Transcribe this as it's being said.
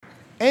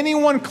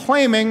Anyone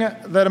claiming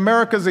that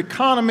America's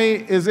economy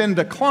is in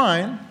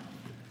decline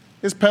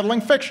is peddling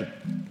fiction.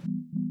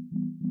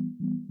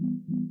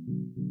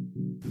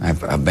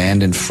 I've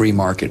abandoned free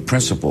market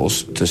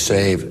principles to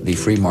save the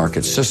free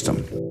market system.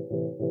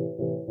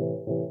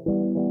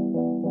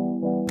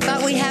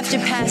 But we have to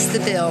pass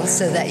the bill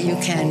so that you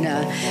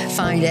can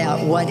find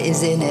out what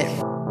is in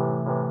it.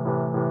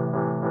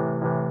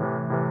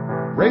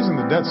 Raising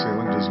the debt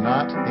ceiling does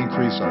not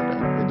increase our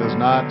debt. It does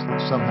not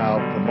somehow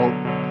promote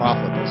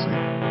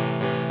profligacy.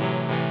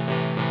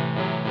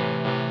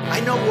 I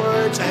know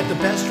words. I have the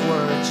best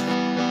words.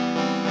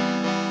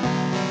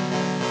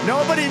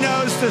 Nobody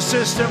knows the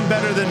system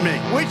better than me,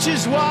 which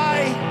is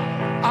why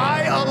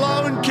I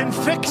alone can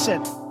fix it.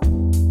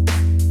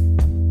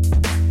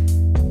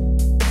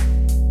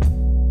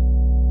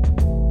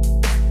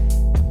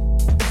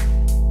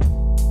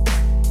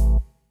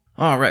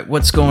 All right,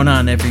 what's going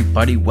on,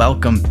 everybody?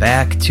 Welcome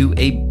back to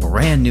a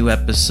brand new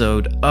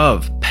episode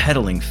of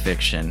Peddling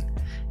Fiction.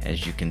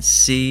 As you can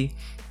see,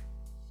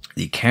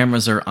 the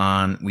cameras are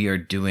on. We are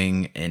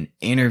doing an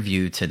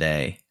interview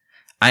today.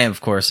 I,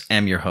 of course,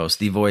 am your host,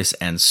 the voice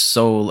and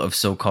soul of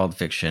so-called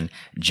fiction,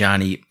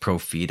 Johnny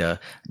Profita.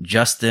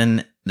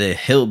 Justin, the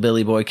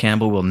hillbilly boy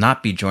Campbell, will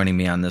not be joining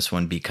me on this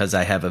one because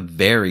I have a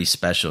very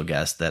special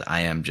guest that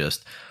I am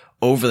just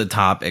over the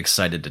top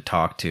excited to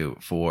talk to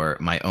for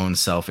my own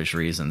selfish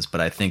reasons.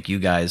 But I think you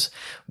guys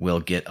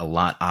will get a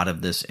lot out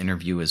of this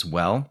interview as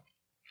well.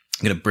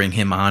 I'm going to bring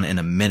him on in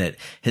a minute.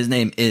 His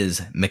name is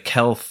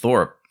Mikkel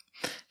Thorpe.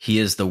 He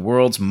is the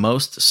world's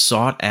most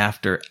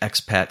sought-after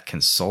expat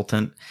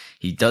consultant.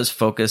 He does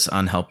focus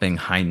on helping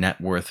high net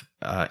worth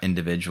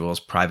individuals,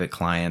 private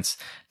clients,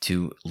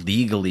 to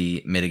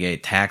legally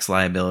mitigate tax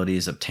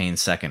liabilities, obtain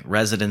second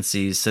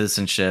residencies,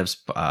 citizenships,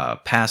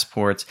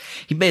 passports.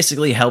 He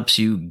basically helps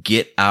you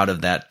get out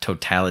of that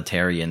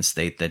totalitarian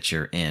state that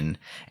you're in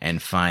and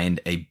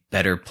find a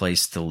better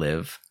place to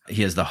live.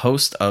 He is the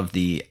host of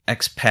the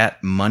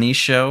Expat Money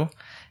Show.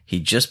 He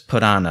just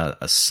put on a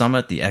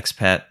summit, the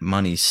Expat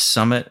Money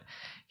Summit.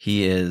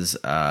 He is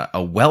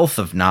a wealth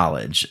of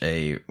knowledge,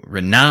 a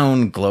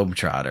renowned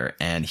globetrotter,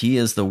 and he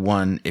is the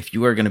one, if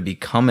you are going to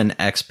become an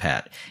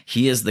expat,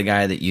 he is the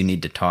guy that you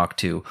need to talk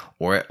to,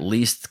 or at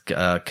least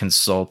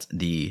consult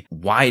the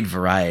wide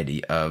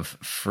variety of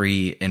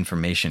free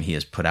information he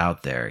has put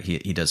out there.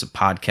 He does a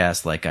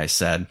podcast, like I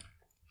said.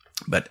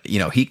 But, you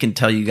know, he can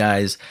tell you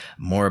guys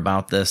more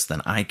about this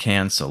than I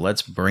can. So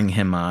let's bring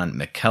him on.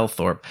 Mikkel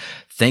Thorpe,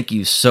 thank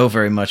you so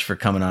very much for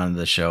coming on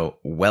the show.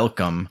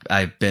 Welcome.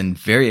 I've been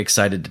very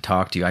excited to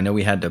talk to you. I know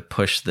we had to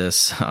push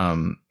this.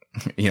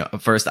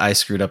 First I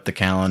screwed up the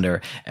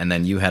calendar and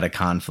then you had a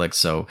conflict.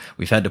 So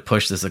we've had to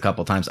push this a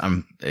couple times.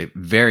 I'm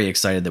very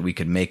excited that we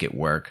could make it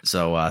work.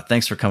 So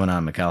thanks for coming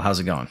on, Mikkel. How's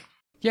it going?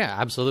 Yeah,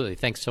 absolutely.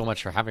 Thanks so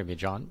much for having me,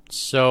 John.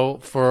 So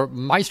for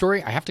my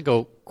story, I have to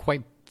go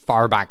quite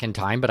far back in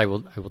time, but I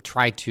will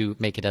try to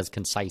make it as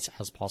concise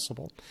as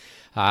possible.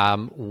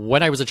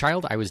 When I was a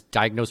child, I was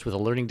diagnosed with a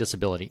learning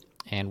disability.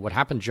 And what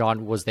happened,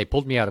 John, was they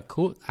pulled me out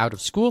of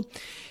school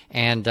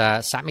and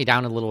sat me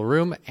down in a little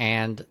room.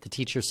 And the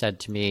teacher said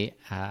to me,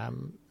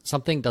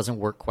 something doesn't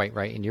work quite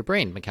right in your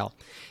brain, Mikkel.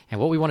 And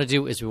what we want to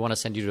do is we want to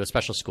send you to a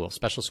special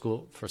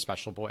school for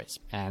special boys.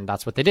 And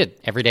that's what they did.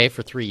 Every day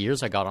for 3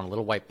 years, I got on a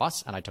little white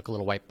bus and I took a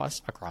little white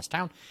bus across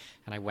town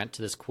and I went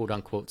to this quote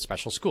unquote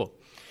special school.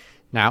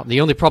 Now,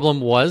 the only problem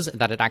was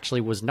that it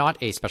actually was not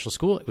a special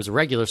school. It was a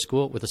regular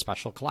school with a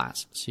special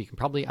class. So you can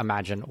probably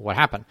imagine what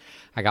happened.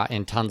 I got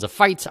in tons of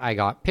fights. I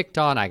got picked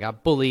on. I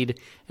got bullied. And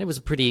it was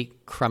a pretty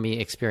crummy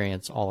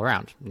experience all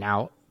around.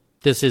 Now,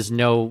 this is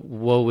no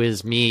woe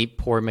is me,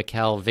 poor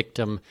Mikkel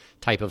victim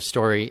type of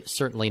story.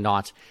 Certainly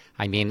not.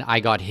 I mean, I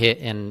got hit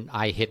and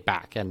I hit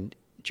back. And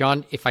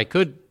John, if I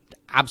could,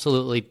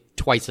 absolutely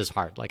twice as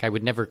hard. Like I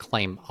would never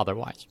claim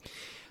otherwise.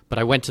 But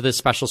I went to this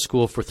special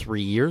school for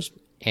 3 years.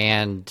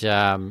 And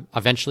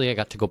eventually I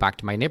got to go back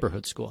to my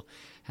neighborhood school.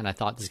 And I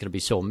thought, this is going to be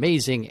so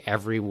amazing.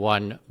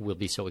 Everyone will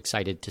be so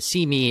excited to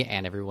see me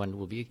and everyone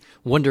will be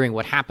wondering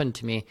what happened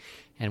to me.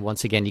 And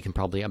once again, you can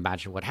probably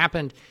imagine what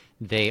happened.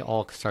 They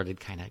all started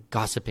kind of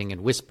gossiping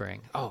and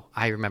whispering. Oh,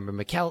 I remember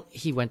Mikkel.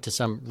 He went to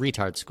some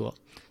retard school.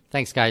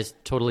 Thanks, guys.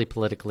 Totally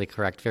politically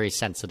correct. Very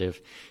sensitive.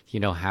 You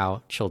know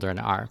how children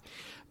are.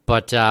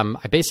 But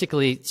I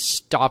basically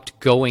stopped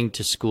going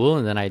to school,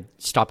 and then I'd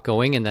stop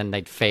going, and then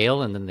they'd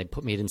fail, and then they'd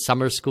put me in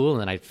summer school,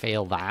 and then I'd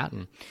fail that.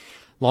 And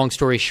long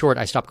story short,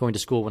 I stopped going to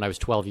school when I was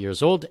 12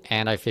 years old,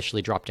 and I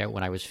officially dropped out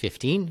when I was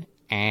 15.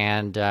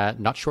 And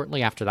not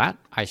shortly after that,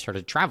 I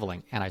started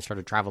traveling, and I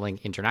started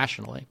traveling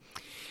internationally.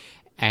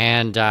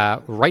 And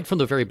right from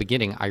the very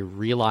beginning, I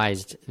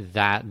realized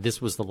that this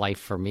was the life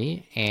for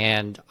me,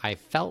 and I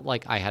felt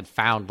like I had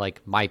found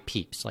like my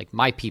peeps, like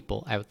my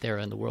people out there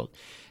in the world.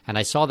 And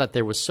I saw that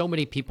there was so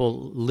many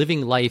people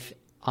living life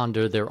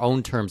under their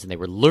own terms, and they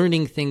were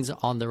learning things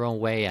on their own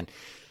way,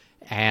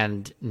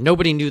 and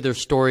nobody knew their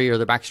story or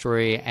their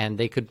backstory, and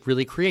they could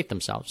really create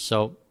themselves.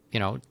 So, you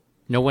know,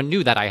 no one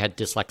knew that I had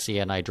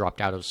dyslexia and I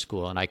dropped out of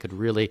school, and I could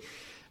really,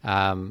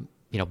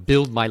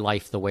 build my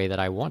life the way that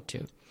I want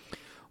to.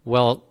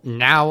 Well,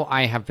 now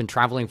I have been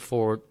traveling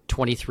for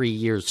 23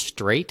 years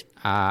straight.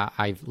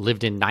 I've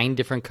lived in 9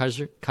 different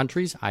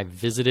countries. I've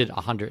visited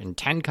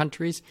 110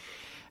 countries.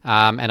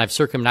 And I've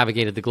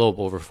circumnavigated the globe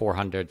over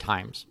 400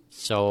 times.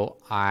 So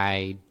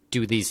I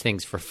do these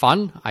things for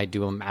fun. I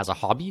do them as a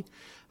hobby.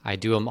 I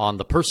do them on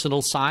the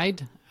personal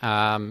side.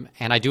 And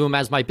I do them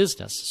as my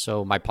business.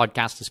 So my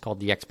podcast is called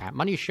The Expat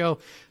Money Show.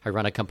 I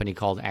run a company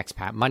called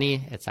Expat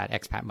Money. It's at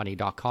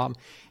expatmoney.com.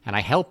 And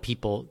I help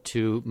people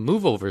to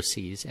move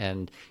overseas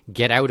and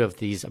get out of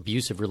these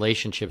abusive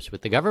relationships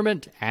with the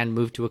government and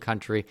move to a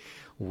country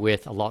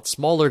with a lot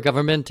smaller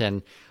government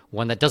and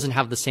one that doesn't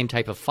have the same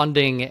type of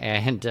funding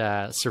and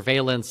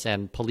surveillance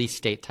and police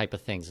state type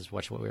of things is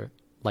what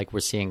we're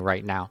seeing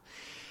right now.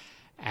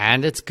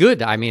 And it's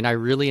good. I mean, I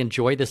really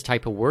enjoy this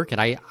type of work,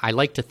 and I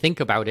like to think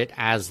about it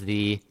as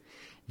the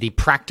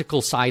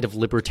practical side of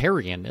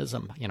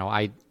libertarianism. You know,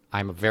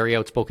 I'm a very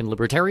outspoken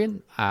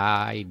libertarian.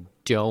 I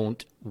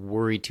don't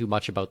worry too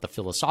much about the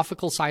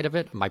philosophical side of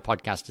it. My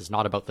podcast is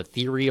not about the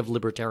theory of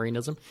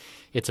libertarianism.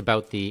 It's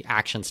about the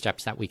action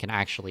steps that we can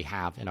actually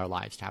have in our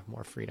lives to have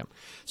more freedom.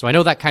 So I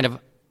know that kind of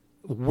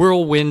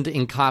whirlwind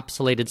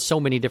encapsulated so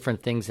many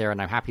different things there, and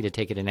I'm happy to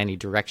take it in any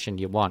direction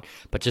you want.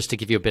 But just to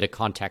give you a bit of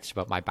context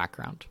about my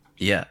background.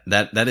 Yeah,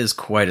 that is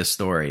quite a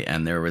story,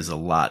 and there was a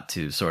lot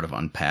to sort of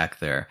unpack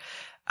there.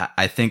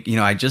 I think,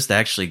 I just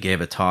actually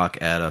gave a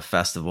talk at a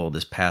festival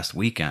this past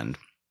weekend,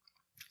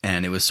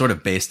 and it was sort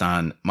of based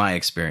on my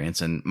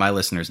experience. And my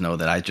listeners know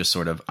that I just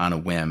sort of on a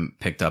whim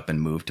picked up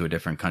and moved to a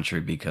different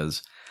country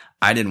because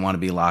I didn't want to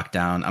be locked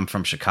down. I'm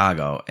from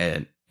Chicago,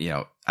 and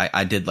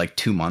I did like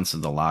 2 months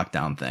of the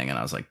lockdown thing, and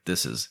I was like,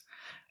 this is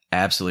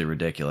absolutely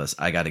ridiculous.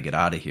 I got to get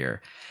out of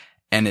here.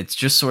 And it's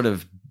just sort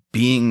of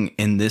being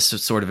in this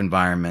sort of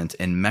environment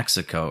in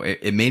Mexico.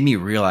 It made me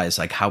realize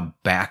like how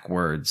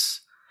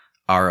backwards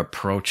our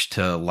approach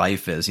to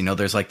life is.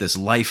 There's like this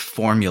life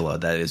formula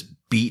that is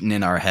beaten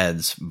in our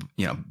heads,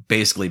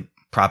 basically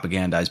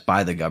propagandized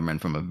by the government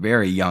from a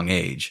very young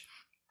age.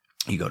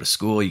 You go to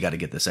school, you got to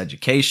get this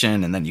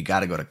education, and then you got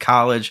to go to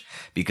college,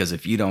 because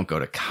if you don't go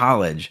to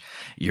college,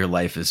 your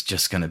life is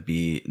just going to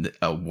be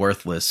a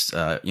worthless,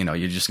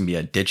 you're just going to be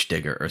a ditch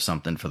digger or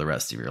something for the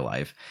rest of your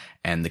life.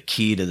 And the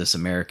key to this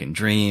American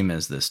dream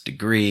is this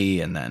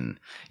degree. And then,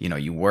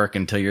 you work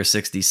until you're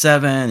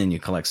 67 and you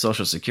collect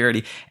Social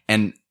Security.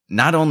 And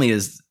not only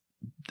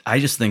I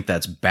just think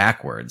that's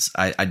backwards.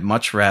 I'd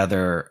much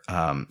rather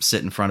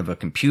sit in front of a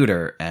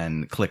computer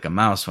and click a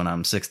mouse when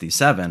I'm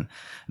 67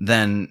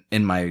 than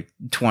in my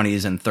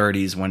 20s and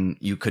 30s when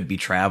you could be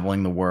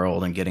traveling the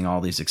world and getting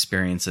all these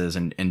experiences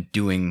and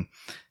doing,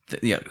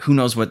 who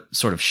knows what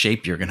sort of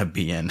shape you're going to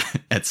be in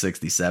at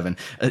 67,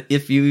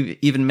 if you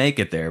even make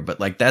it there. But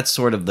like, that's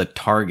sort of the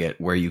target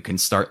where you can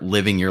start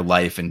living your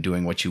life and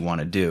doing what you want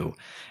to do,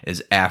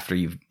 is after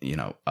you've,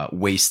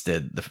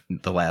 wasted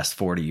the last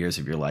 40 years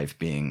of your life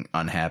being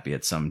unhappy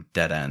at some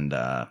dead end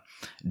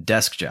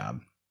desk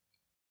job.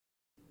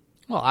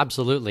 Well,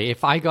 absolutely.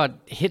 If I got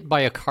hit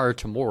by a car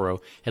tomorrow,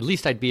 at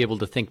least I'd be able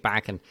to think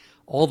back, and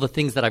all the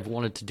things that I've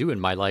wanted to do in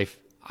my life,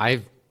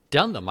 I've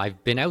done them.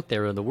 I've been out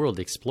there in the world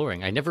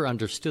exploring. I never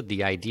understood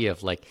the idea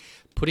of like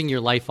putting your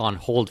life on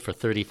hold for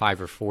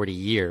 35 or 40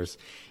 years.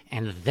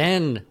 And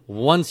then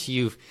once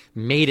you've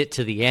made it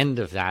to the end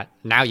of that,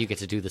 now you get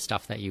to do the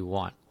stuff that you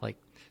want. Like,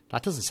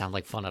 that doesn't sound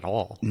like fun at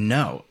all.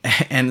 No.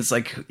 And it's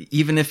like,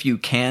 even if you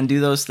can do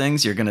those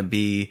things, you're going to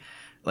be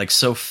like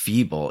so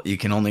feeble. You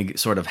can only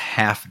sort of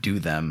half do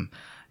them.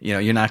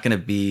 You're not going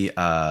to be,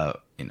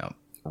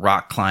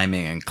 rock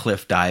climbing and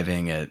cliff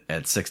diving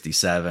at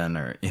 67,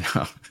 or,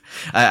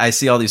 I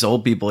see all these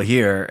old people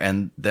here,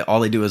 and all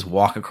they do is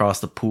walk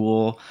across the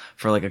pool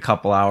for like a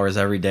couple hours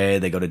every day.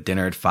 They go to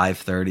dinner at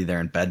 5:30. They're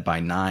in bed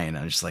by 9.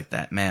 I'm just like,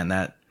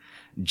 that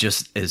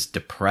just is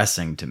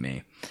depressing to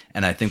me.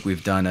 And I think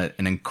we've done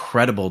an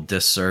incredible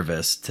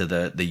disservice to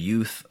the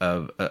youth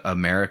of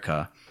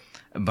America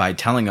by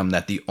telling them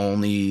that the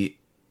only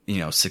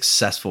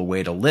successful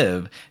way to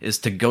live is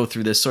to go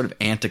through this sort of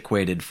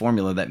antiquated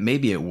formula that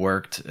maybe it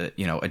worked,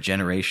 a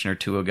generation or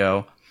two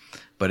ago,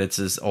 but it's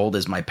as old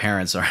as my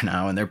parents are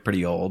now, and they're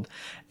pretty old.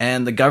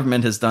 And the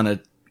government has done a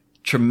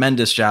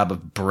tremendous job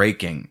of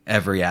breaking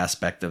every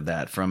aspect of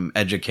that, from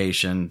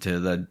education to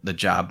the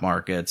job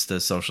markets to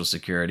Social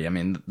Security. I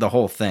mean, the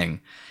whole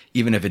thing,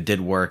 even if it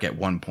did work at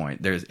one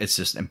point, it's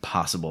just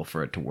impossible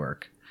for it to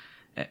work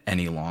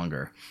any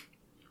longer.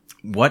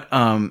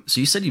 So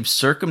you said you've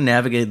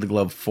circumnavigated the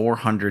globe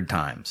 400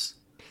 times.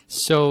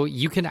 So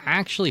you can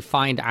actually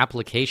find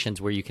applications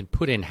where you can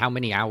put in how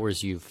many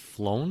hours you've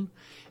flown,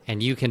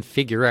 and you can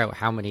figure out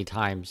how many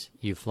times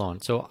you've flown.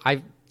 So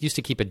I used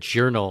to keep a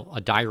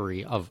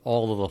diary of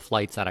all of the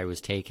flights that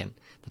I've taken.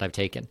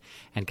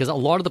 And because a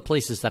lot of the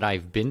places that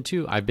I've been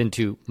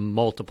to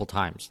multiple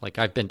times. Like,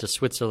 I've been to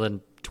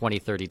Switzerland 20,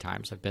 30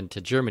 times. I've been to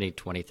Germany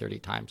 20, 30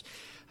 times.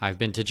 I've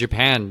been to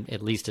Japan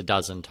at least a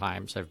dozen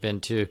times. I've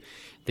been to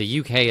the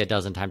UK a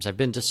dozen times. I've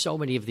been to so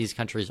many of these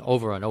countries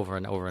over and over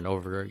and over and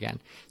over again.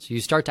 So you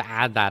start to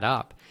add that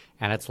up,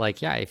 and it's like,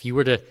 yeah, if you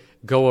were to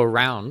go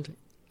around,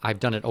 I've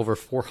done it over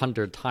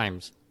 400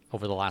 times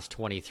over the last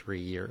 23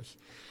 years.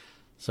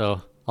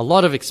 So a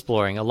lot of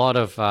exploring, a lot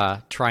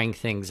of trying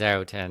things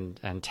out and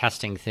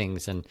testing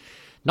things, and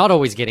not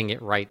always getting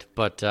it right,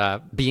 but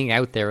being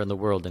out there in the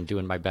world and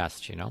doing my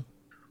best, you know?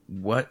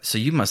 What? So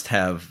you must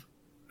have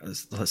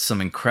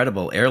some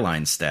incredible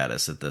airline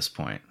status at this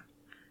point.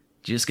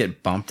 Do you just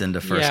get bumped into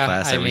first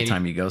class every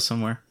time you go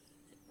somewhere?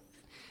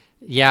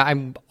 Yeah,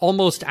 I'm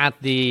almost at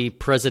the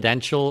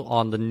presidential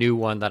on the new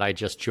one that I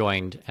just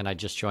joined, and I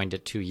just joined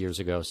it 2 years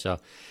ago. So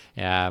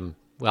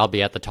I'll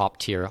be at the top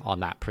tier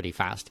on that pretty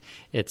fast.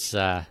 It's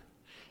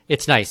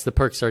nice. The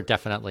perks are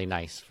definitely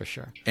nice, for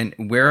sure. And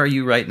where are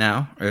you right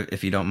now,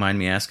 if you don't mind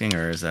me asking,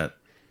 or is that...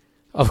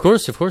 Of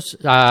course.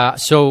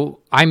 So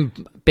I'm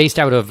based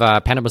out of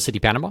Panama City,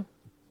 Panama,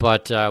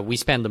 but we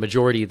spend the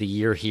majority of the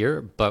year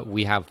here, but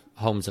we have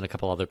homes in a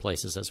couple other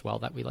places as well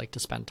that we like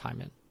to spend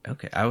time in.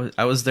 Okay.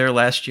 I was there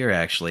last year,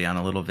 actually, on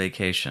a little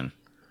vacation.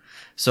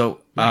 So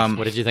nice.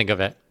 What did you think of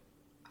it?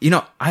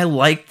 I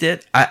liked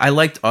it. I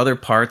liked other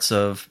parts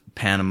of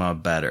Panama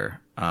better.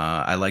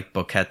 I liked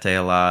Boquete a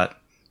lot.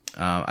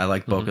 I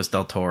like Bocas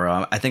del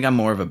Toro. I think I'm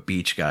more of a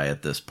beach guy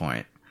at this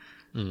point.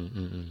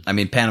 I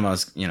mean,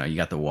 Panama's, you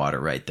got the water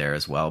right there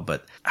as well.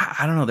 But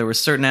I don't know. There were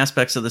certain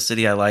aspects of the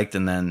city I liked.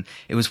 And then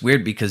it was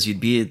weird because you'd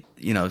be,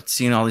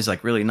 seeing all these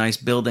like really nice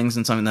buildings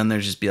and something. And then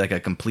there'd just be like a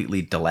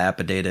completely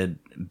dilapidated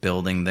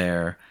building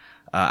there.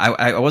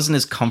 I wasn't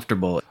as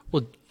comfortable.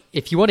 Well,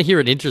 if you want to hear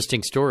an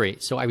interesting story.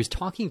 So I was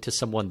talking to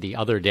someone the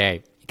other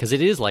day, because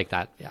it is like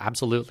that.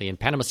 Absolutely. In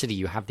Panama City,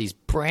 you have these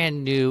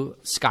brand new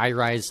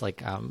skyrise,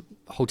 like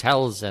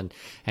hotels and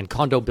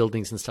condo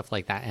buildings and stuff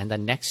like that. And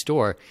then next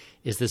door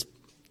is this,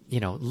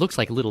 looks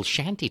like a little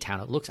shanty town.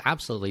 It looks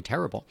absolutely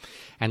terrible.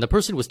 And the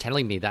person was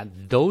telling me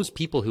that those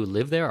people who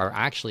live there are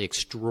actually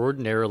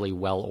extraordinarily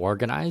well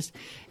organized,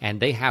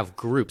 and they have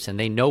groups and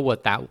they know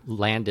what that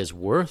land is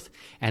worth.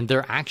 And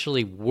they're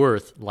actually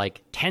worth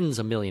like tens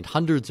of millions,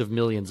 hundreds of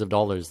millions of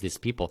dollars, these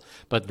people,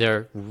 but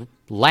they're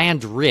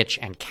land rich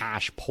and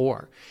cash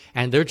poor,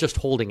 and they're just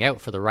holding out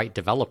for the right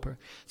developer.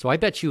 So I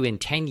bet you in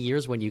 10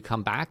 years when you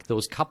come back,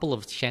 those couple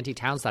of shanty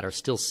towns that are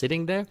still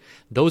sitting there,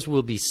 those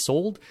will be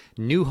sold,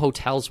 new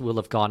hotels will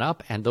have gone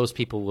up, and those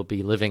people will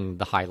be living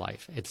the high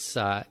life. It's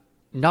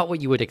not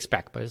what you would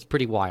expect, but it's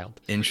pretty wild.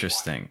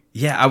 Interesting.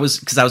 Yeah,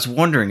 because I was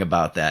wondering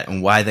about that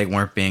and why they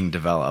weren't being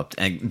developed.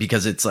 And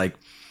because it's like,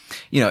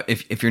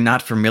 if you're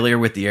not familiar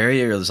with the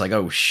area, you're just like,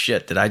 oh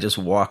shit, did I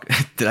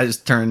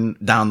just turn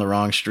down the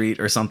wrong street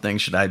or something?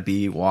 Should I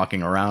be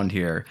walking around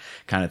here,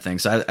 kind of thing?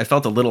 So I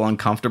felt a little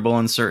uncomfortable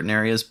in certain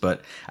areas,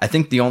 but I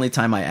think the only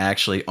time I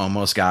actually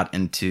almost got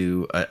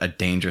into a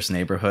dangerous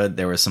neighborhood,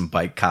 there were some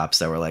bike cops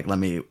that were like, let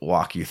me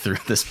walk you through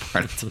this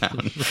part of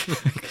town.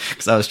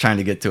 Because I was trying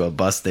to get to a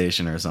bus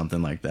station or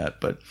something like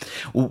that. But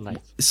nice.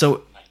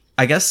 So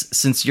I guess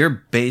since you're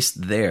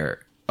based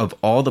there, of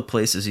all the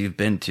places you've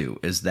been to,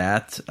 is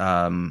that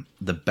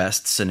the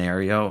best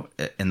scenario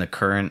in the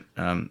current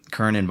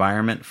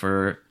environment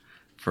for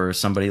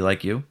somebody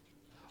like you?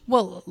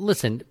 Well,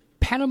 listen,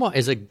 Panama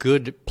is a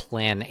good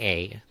plan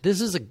A.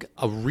 This is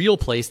a real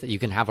place that you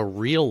can have a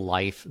real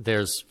life.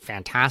 There's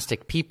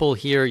fantastic people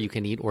here. You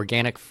can eat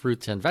organic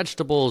fruits and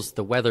vegetables.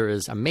 The weather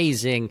is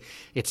amazing.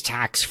 It's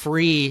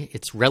tax-free.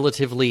 It's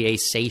relatively a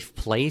safe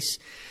place.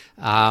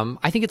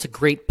 I think it's a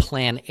great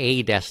plan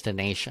A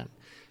destination.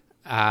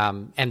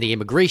 And the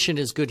immigration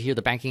is good here,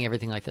 the banking,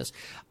 everything like this.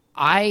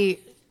 I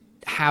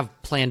have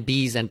plan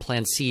Bs and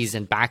plan Cs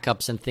and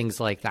backups and things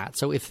like that.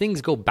 So if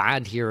things go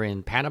bad here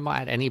in Panama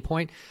at any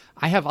point,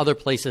 I have other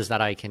places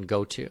that I can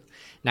go to.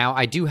 Now,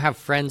 I do have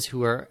friends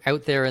who are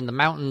out there in the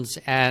mountains,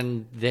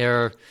 and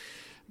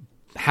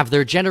have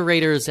their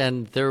generators,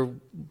 and they're,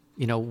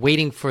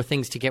 waiting for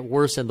things to get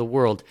worse in the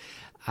world.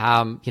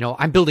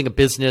 I'm building a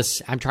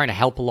business. I'm trying to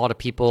help a lot of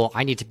people.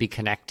 I need to be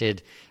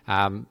connected.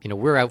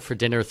 We're out for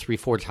dinner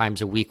 3-4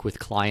 times a week with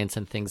clients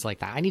and things like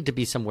that. I need to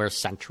be somewhere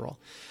central.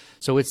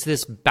 So it's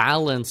this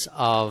balance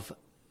of,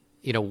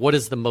 what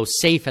is the most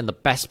safe and the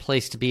best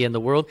place to be in the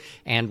world,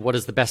 and what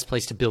is the best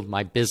place to build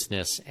my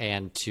business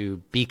and to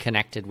be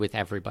connected with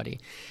everybody.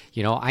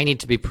 I need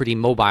to be pretty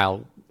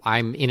mobile.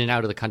 I'm in and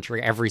out of the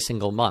country every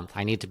single month.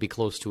 I need to be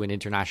close to an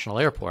international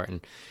airport,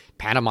 and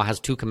Panama has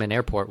Tucumán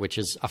Airport, which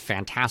is a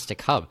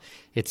fantastic hub.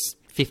 It's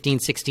 15,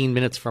 16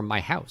 minutes from my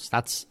house.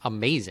 That's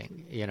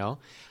amazing.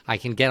 I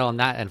can get on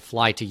that and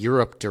fly to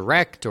Europe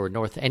direct, or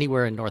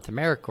anywhere in North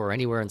America, or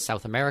anywhere in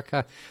South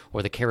America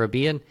or the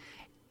Caribbean.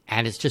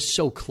 And it's just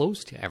so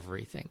close to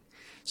everything.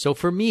 So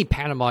for me,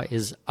 Panama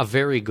is a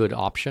very good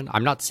option.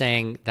 I'm not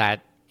saying that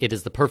it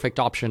is the perfect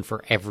option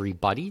for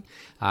everybody,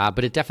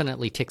 but it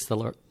definitely ticks a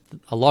lot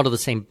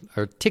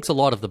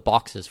of the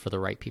boxes for the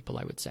right people,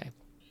 I would say.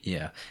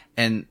 Yeah.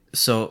 And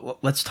so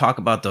let's talk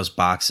about those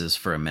boxes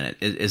for a minute.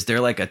 Is there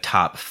like a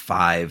top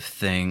 5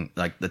 thing,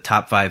 like the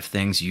top 5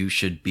 things you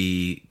should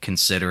be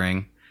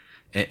considering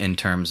in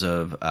terms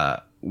of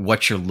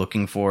what you're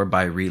looking for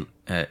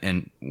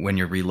and when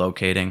you're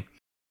relocating?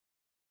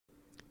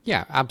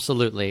 Yeah,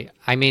 absolutely.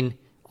 I mean,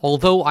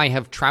 although I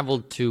have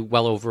traveled to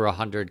well over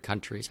 100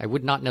 countries, I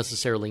would not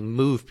necessarily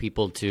move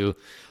people to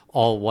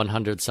all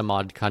 100 some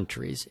odd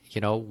countries.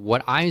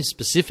 What I'm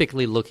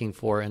specifically looking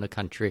for in a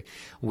country,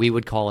 we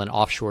would call an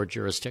offshore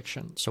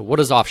jurisdiction. So what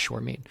does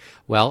offshore mean?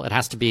 Well, it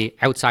has to be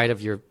outside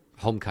of your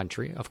home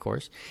country, of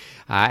course.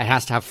 It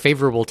has to have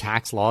favorable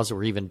tax laws,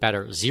 or even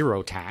better,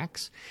 zero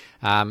tax.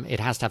 It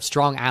has to have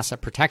strong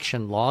asset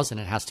protection laws, and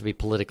it has to be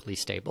politically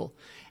stable.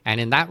 And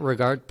in that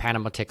regard,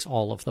 Panama ticks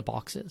all of the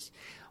boxes.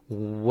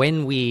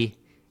 When we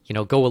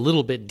go a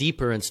little bit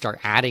deeper and start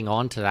adding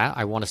on to that,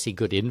 I want to see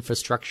good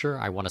infrastructure.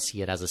 I want to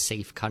see it as a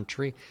safe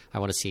country. I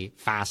want to see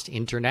fast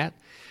internet.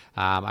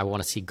 I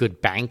want to see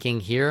good banking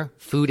here,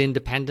 food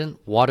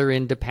independent, water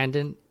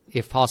independent,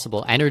 if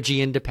possible,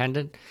 energy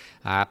independent.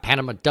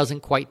 Panama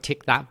doesn't quite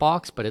tick that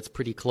box, but it's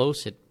pretty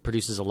close. It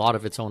produces a lot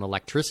of its own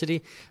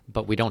electricity,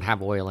 but we don't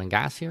have oil and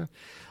gas here.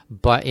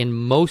 But in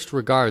most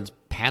regards,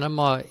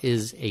 Panama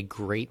is a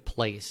great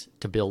place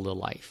to build a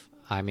life.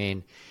 I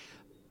mean,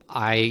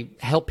 I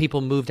help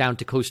people move down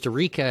to Costa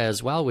Rica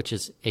as well, which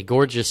is a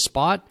gorgeous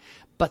spot,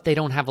 but they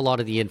don't have a lot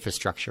of the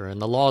infrastructure, and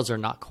the laws are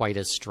not quite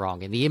as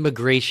strong. And the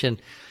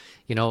immigration,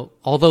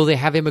 although they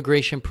have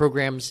immigration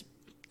programs,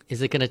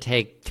 is it going to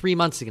take 3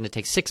 months? Is it going to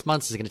take 6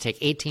 months? Is it going to take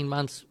 18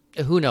 months?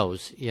 Who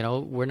knows?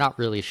 We're not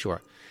really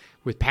sure.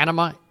 With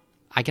Panama,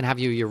 I can have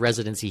your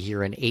residency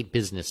here in 8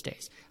 business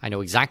days. I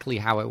know exactly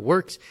how it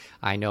works.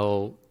 I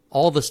know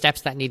all the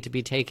steps that need to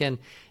be taken.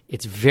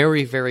 It's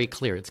very, very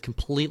clear. It's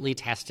completely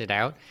tested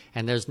out,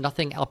 and there's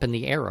nothing up in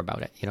the air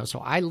about it. So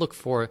I look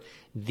for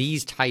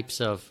these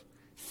types of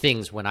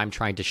things when I'm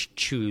trying to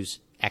choose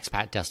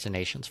expat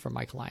destinations for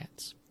my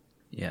clients.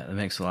 Yeah, that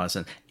makes a lot of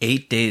sense.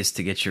 8 days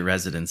to get your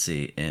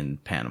residency in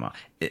Panama.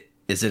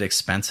 Is it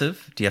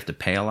expensive? Do you have to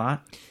pay a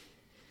lot?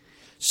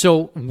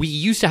 So we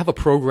used to have a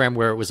program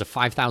where it was a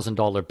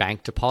 $5,000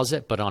 bank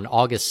deposit, but on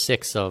August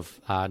 6th of,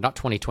 not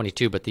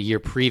 2022, but the year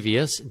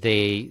previous,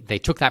 they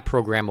took that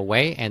program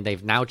away, and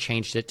they've now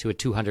changed it to a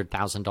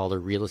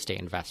 $200,000 real estate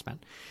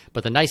investment.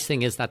 But the nice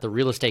thing is that the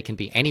real estate can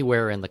be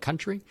anywhere in the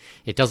country.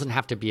 It doesn't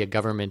have to be a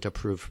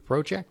government-approved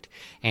project,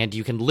 and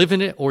you can live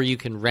in it or you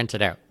can rent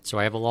it out. So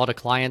I have a lot of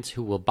clients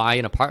who will buy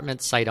an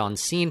apartment sight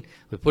unseen.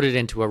 We put it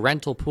into a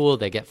rental pool.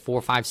 They get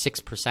 4, 5,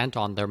 6%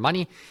 on their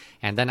money.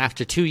 And then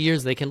after 2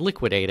 years, they can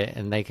liquidate it,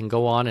 and they can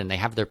go on and they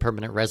have their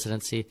permanent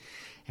residency,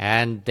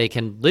 and they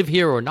can live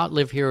here or not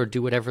live here or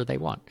do whatever they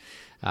want.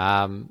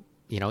 And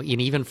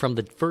even from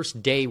the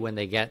first day when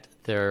they get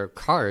their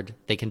card,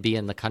 they can be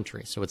in the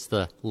country. So it's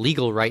the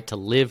legal right to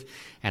live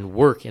and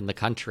work in the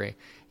country.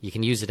 You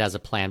can use it as a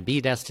Plan B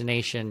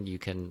destination. You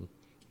can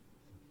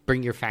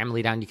bring your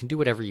family down. You can do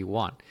whatever you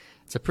want.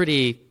 It's a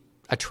pretty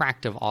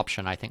attractive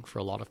option, I think, for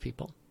a lot of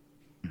people.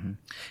 Mm-hmm.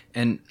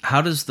 And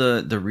how does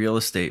the real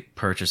estate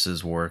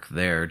purchases work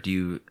there?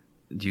 Do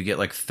you get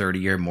like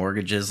 30-year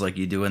mortgages like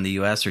you do in the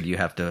U.S., or do you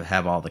have to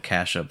have all the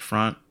cash up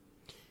front?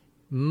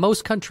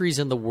 Most countries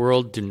in the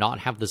world do not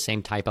have the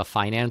same type of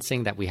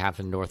financing that we have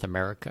in North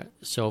America.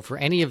 So for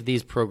any of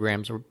these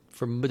programs, or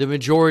for the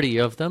majority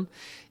of them,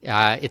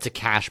 it's a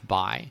cash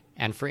buy.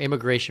 And for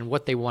immigration,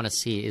 what they want to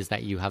see is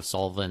that you have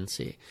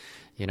solvency.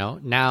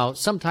 Now,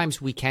 sometimes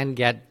we can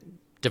get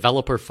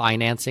developer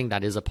financing.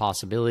 That is a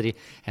possibility.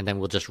 And then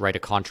we'll just write a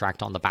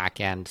contract on the back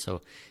end.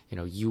 So,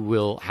 you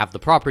will have the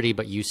property,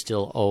 but you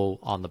still owe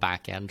on the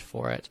back end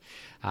for it.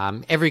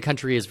 Every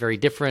country is very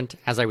different.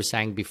 As I was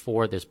saying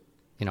before,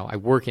 I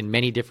work in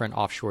many different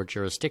offshore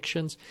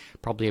jurisdictions,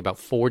 probably about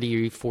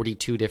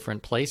 42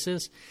 different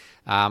places.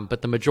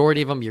 But the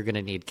majority of them, you're going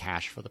to need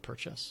cash for the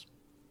purchase.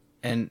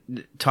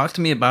 And talk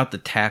to me about the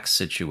tax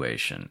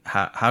situation.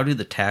 How do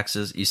the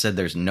taxes, you said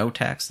there's no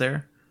tax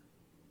there?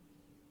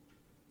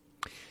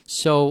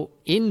 So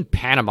in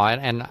Panama,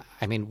 and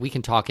I mean, we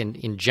can talk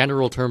in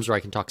general terms, or I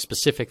can talk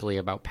specifically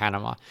about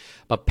Panama.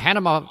 But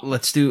Panama...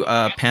 Let's do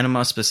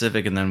Panama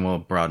specific, and then we'll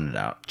broaden it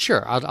out.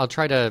 Sure. I'll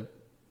try to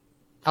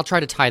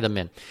tie them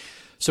in.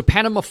 So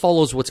Panama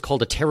follows what's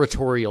called a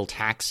territorial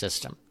tax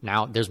system.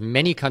 Now, there's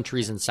many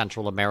countries in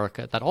Central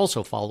America that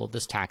also follow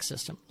this tax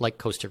system, like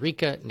Costa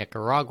Rica,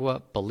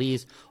 Nicaragua,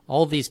 Belize.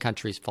 All these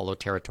countries follow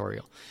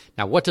territorial.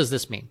 Now, what does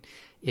this mean?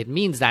 It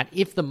means that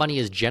if the money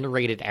is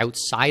generated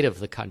outside of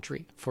the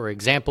country, for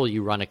example,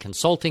 you run a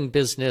consulting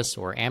business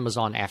or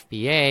Amazon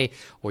FBA,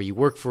 or you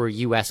work for a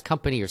U.S.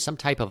 company or some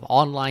type of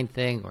online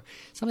thing or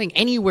something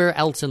anywhere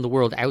else in the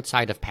world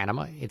outside of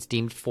Panama, it's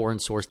deemed foreign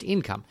sourced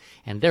income.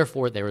 And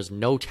therefore, there is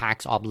no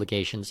tax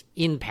obligations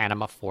in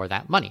Panama for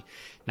that money.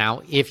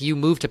 Now, if you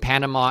move to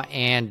Panama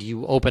and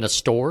you open a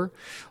store,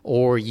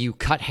 or you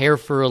cut hair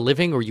for a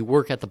living, or you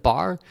work at the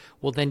bar,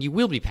 well, then you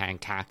will be paying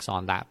tax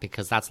on that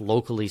because that's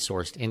locally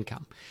sourced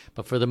income.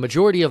 But for the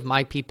majority of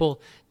my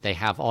people, they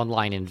have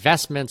online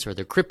investments, or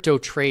they're crypto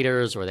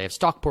traders, or they have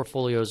stock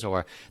portfolios,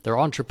 or they're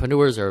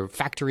entrepreneurs or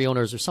factory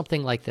owners or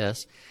something like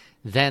this,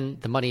 then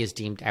the money is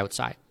deemed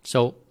outside.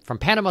 So from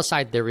Panama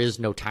side, there is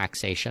no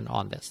taxation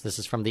on this. This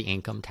is from the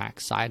income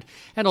tax side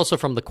and also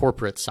from the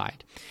corporate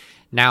side.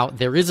 Now,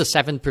 there is a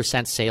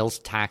 7% sales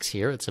tax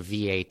here. It's a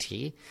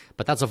VAT,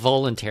 but that's a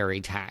voluntary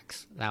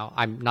tax. Now,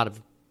 I'm not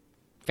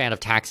fan of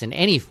tax in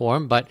any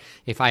form, but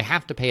if I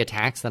have to pay a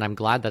tax, then I'm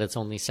glad that it's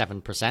only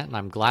 7%, and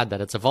I'm glad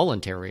that it's a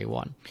voluntary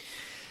one.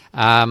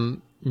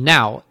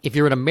 Now, if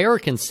you're an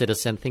American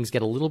citizen, things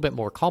get a little bit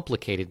more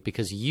complicated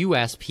because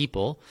U.S.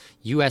 people,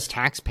 U.S.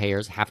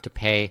 taxpayers have to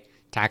pay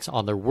tax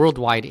on their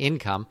worldwide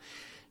income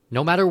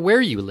no matter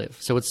where you live.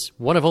 So it's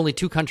one of only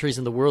 2 countries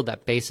in the world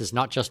that bases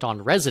not just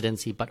on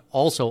residency, but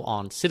also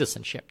on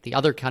citizenship. The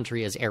other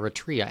country is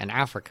Eritrea in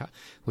Africa,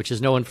 which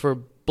is known for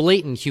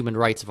blatant human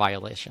rights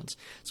violations.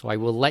 So I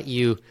will let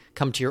you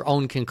come to your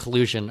own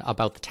conclusion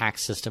about the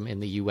tax system in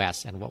the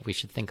U.S. and what we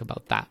should think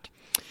about that.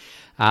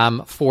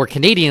 For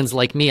Canadians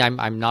like me,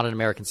 I'm not an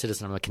American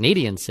citizen, I'm a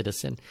Canadian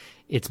citizen.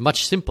 It's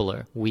much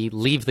simpler. We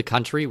leave the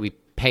country, we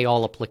pay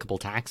all applicable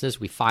taxes,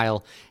 we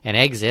file an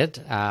exit,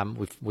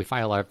 we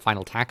file our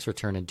final tax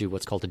return and do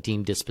what's called a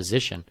deemed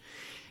disposition.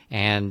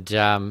 And,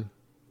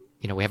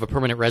 we have a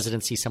permanent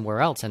residency somewhere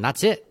else, and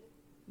that's it.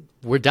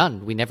 We're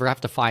done. We never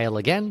have to file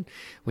again.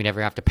 We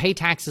never have to pay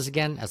taxes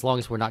again, as long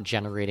as we're not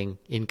generating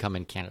income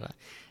in Canada.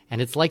 And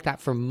it's like that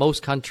for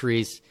most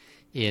countries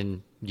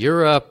in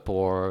Europe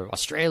or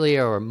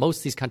Australia, or most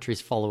of these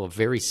countries follow a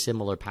very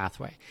similar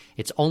pathway.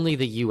 It's only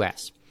the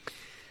U.S.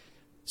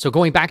 So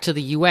going back to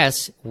the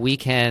U.S., we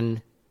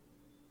can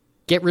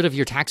get rid of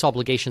your tax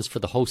obligations for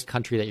the host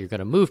country that you're going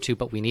to move to,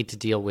 but we need to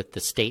deal with the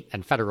state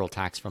and federal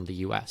tax from the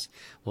U.S.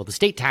 Well, the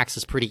state tax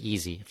is pretty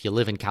easy. If you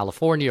live in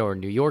California or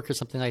New York or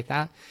something like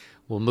that,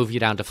 we'll move you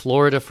down to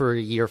Florida for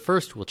a year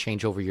first. We'll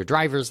change over your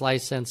driver's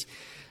license.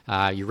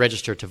 You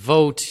register to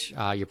vote,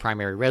 your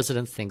primary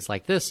residence, things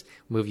like this,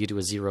 move you to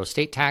a 0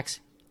 state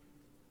tax,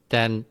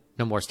 then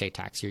no more state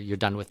tax. You're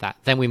done with that.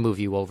 Then we move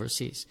you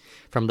overseas.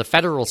 From the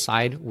federal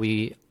side,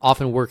 we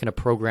often work in a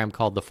program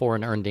called the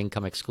Foreign Earned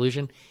Income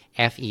Exclusion,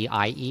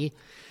 FEIE,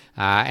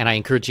 and I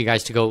encourage you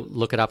guys to go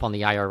look it up on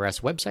the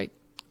IRS website.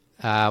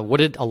 What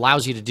it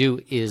allows you to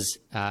do is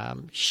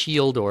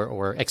shield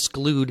or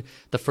exclude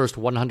the first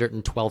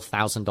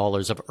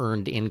 $112,000 of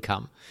earned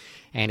income.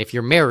 And if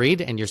you're married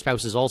and your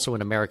spouse is also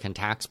an American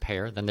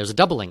taxpayer, then there's a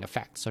doubling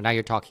effect. So now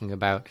you're talking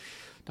about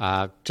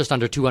just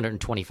under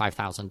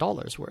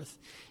 $225,000 worth.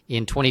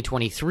 In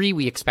 2023,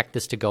 we expect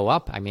this to go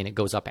up. I mean, it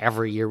goes up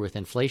every year with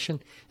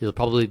inflation. It'll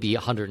probably be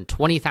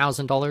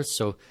 $120,000,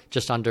 so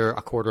just under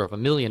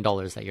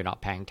 $250,000 that you're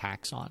not paying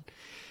tax on.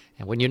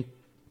 And when you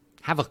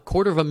have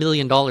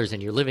 $250,000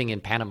 and you're living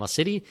in Panama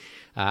City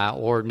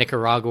or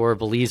Nicaragua or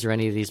Belize or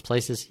any of these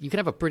places, you can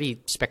have a pretty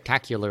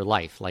spectacular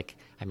life.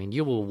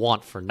 You will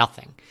want for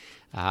nothing.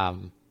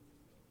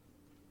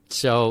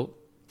 So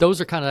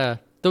those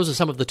are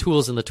some of the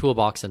tools in the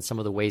toolbox and some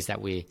of the ways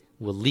that we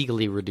will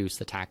legally reduce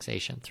the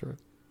taxation through.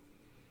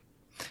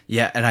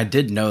 Yeah, and I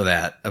did know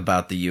that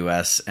about the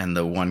U.S. and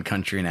the one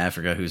country in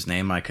Africa whose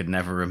name I could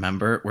never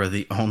remember. We're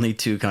the only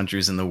 2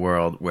 countries in the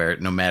world where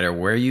no matter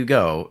where you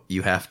go,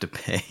 you have to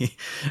pay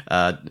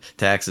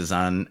taxes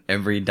on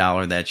every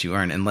dollar that you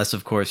earn, unless,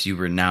 of course, you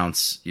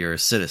renounce your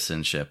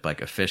citizenship,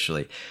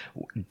 officially.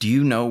 Do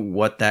you know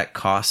what that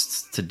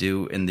costs to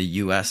do in the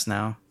U.S.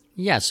 now?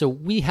 Yeah, so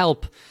we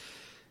help.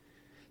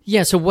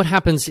 Yeah, so what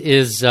happens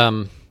is,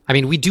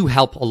 we do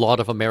help a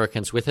lot of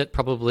Americans with it.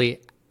 Probably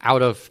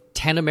out of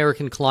 10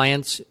 American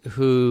clients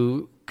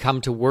who come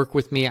to work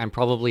with me, I'm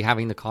probably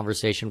having the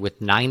conversation with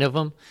 9 of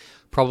them.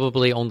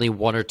 Probably only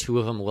 1 or 2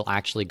 of them will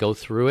actually go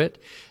through it.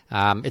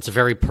 It's a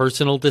very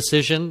personal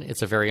decision.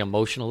 It's a very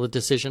emotional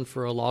decision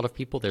for a lot of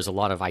people. There's a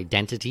lot of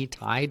identity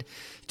tied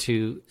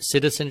to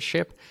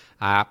citizenship.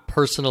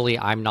 Personally,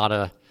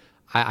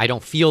 I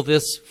don't feel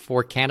this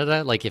for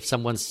Canada. If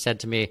someone said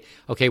to me,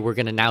 okay, we're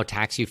going to now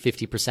tax you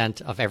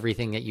 50% of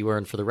everything that you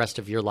earn for the rest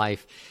of your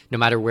life, no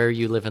matter where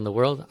you live in the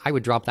world, I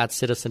would drop that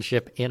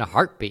citizenship in a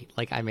heartbeat.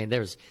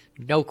 There's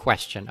no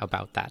question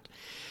about that.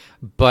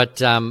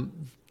 But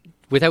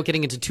without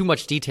getting into too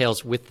much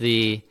details, with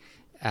the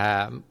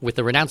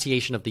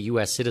renunciation of the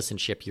U.S.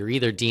 citizenship, you're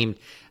either deemed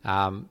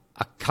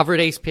a covered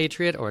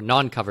expatriate or a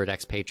non-covered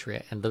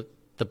expatriate. And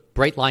the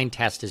bright line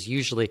test is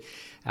usually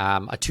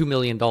a $2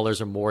 million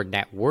or more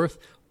net worth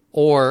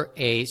or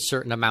a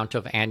certain amount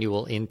of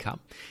annual income.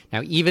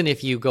 Now, even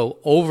if you go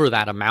over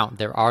that amount,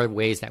 there are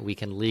ways that we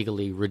can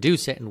legally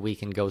reduce it and we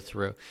can go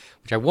through,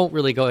 which I won't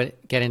really get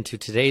into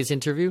today's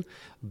interview.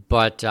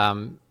 But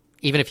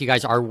even if you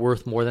guys are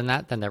worth more than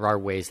that, then there are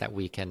ways that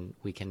we can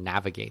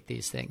navigate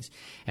these things.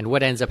 And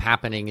what ends up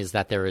happening is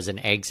that there is an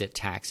exit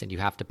tax and you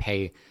have to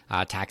pay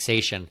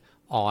taxation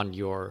on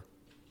your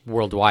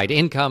worldwide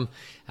income,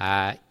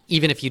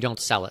 even if you don't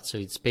sell it. So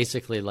it's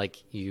basically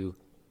like you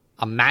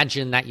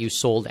imagine that you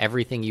sold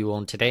everything you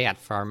own today at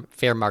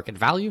fair market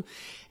value,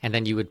 and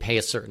then you would pay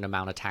a certain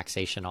amount of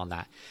taxation on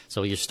that.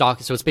 So so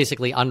it's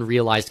basically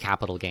unrealized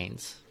capital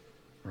gains.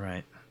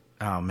 Right.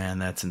 Oh man,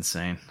 that's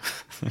insane.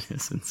 It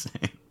is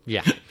insane.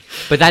 Yeah.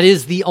 But that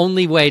is the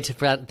only way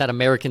that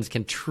Americans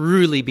can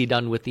truly be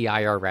done with the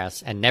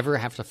IRS and never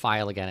have to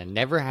file again and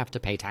never have to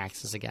pay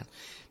taxes again.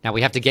 Now,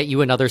 we have to get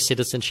you another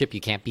citizenship. You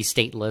can't be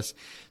stateless.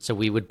 So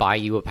we would buy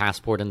you a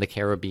passport in the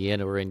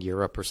Caribbean or in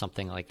Europe or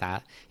something like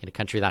that, in a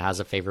country that has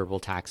a favorable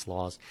tax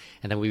laws.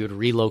 And then we would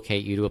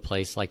relocate you to a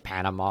place like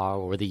Panama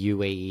or the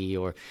UAE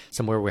or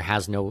somewhere where it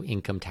has no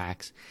income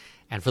tax.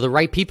 And for the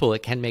right people,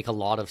 it can make a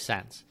lot of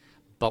sense.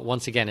 But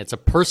once again, it's a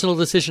personal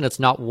decision. It's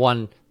not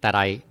one that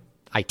I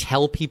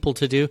tell people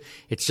to do.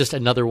 It's just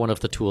another one of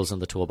the tools in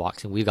the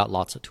toolbox. And we've got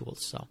lots of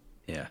tools, so.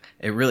 Yeah,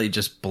 it really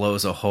just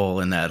blows a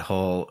hole in that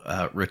whole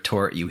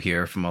retort you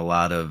hear from a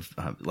lot of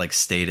like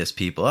status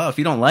people. Oh, if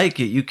you don't like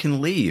it, you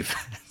can leave.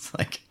 It's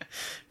like,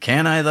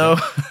 can I though?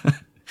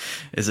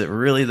 Is it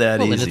really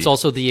that easy? And it's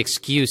also the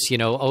excuse,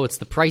 oh, it's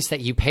the price that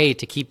you pay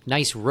to keep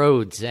nice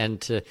roads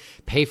and to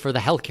pay for the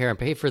healthcare and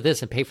pay for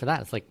this and pay for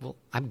that. It's like, well,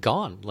 I'm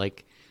gone.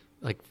 Like,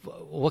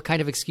 what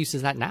kind of excuse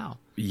is that now?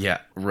 Yeah,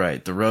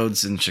 right. The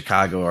roads in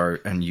Chicago are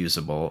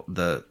unusable.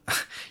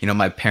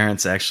 My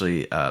parents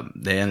actually,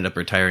 they ended up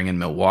retiring in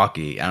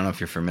Milwaukee. I don't know if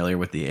you're familiar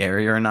with the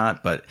area or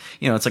not, but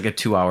it's like a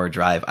 2-hour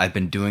drive. I've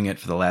been doing it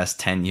for the last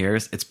 10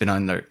 years. It's been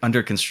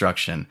under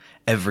construction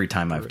every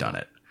time I've done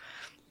it.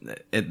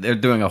 They're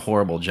doing a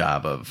horrible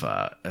job of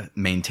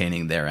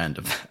maintaining their end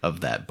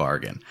of that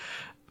bargain.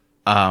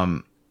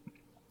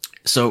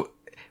 So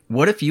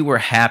what if you were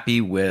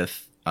happy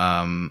with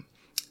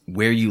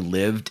where you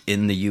lived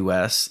in the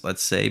U.S.,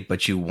 let's say,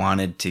 but you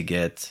wanted to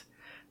get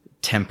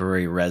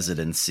temporary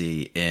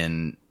residency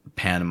in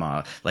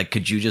Panama? Like,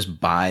 could you just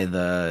buy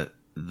the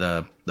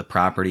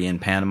property in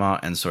Panama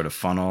and sort of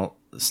funnel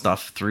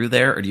stuff through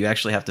there, or do you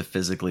actually have to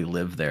physically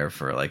live there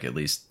for like at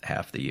least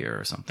half the year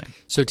or something?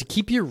 So to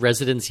keep your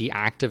residency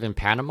active in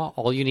Panama,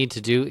 all you need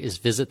to do is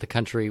visit the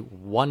country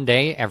one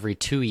day every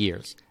 2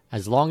 years.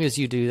 As long as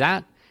you do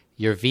that,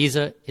 your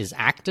visa is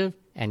active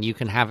and you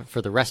can have it for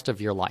the rest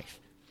of your life.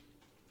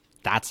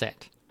 That's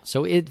it.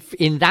 So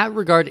in that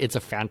regard, it's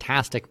a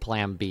fantastic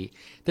plan B.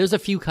 There's a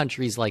few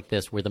countries like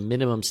this where the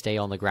minimum stay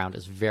on the ground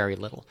is very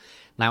little.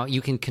 Now,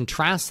 you can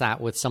contrast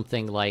that with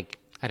something like,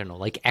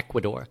 like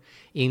Ecuador.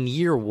 In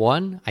year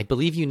one, I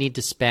believe you need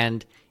to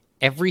spend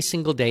every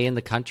single day in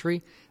the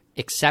country,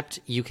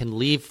 except you can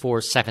leave for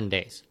 7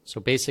 days.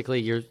 So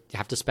basically, you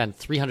have to spend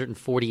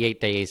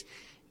 348 days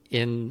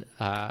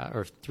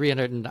or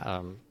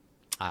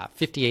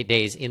 358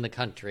 days in the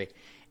country,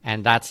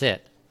 and that's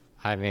it.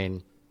 I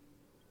mean,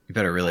 you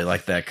better really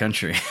like that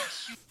country.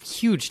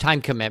 Huge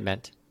time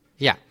commitment.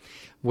 Yeah.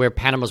 Where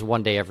Panama's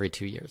 1 day every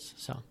 2 years.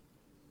 So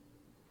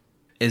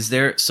is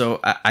there, so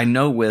I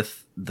know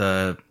with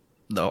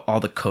all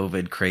the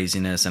COVID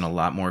craziness and a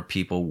lot more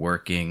people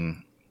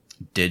working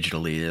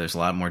digitally, there's a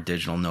lot more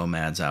digital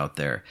nomads out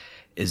there.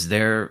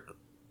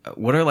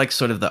 What are like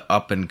sort of the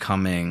up and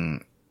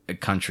coming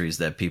countries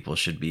that people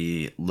should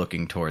be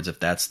looking towards if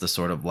that's the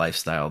sort of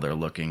lifestyle they're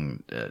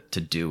looking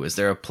to do? Is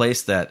there a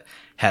place that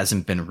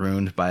hasn't been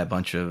ruined by a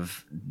bunch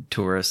of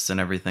tourists and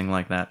everything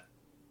like that?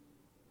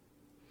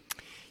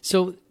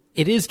 So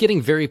it is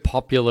getting very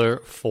popular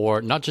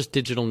for not just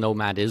digital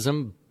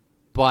nomadism,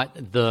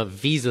 but the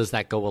visas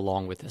that go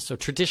along with this. So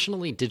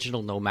traditionally,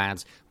 digital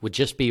nomads would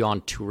just be on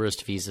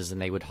tourist visas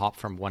and they would hop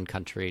from one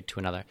country to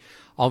another.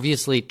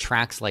 Obviously,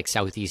 tracks like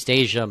Southeast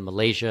Asia,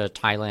 Malaysia,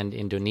 Thailand,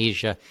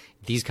 Indonesia,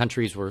 these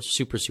countries were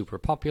super, super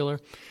popular.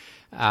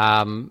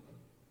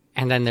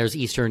 And then there's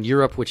Eastern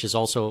Europe, which is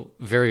also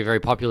very, very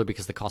popular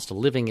because the cost of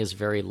living is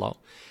very low.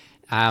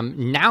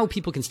 Now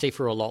people can stay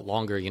for a lot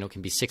longer, it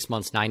can be 6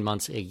 months, 9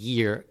 months, a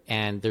year,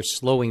 and they're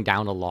slowing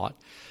down a lot,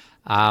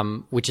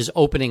 which is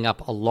opening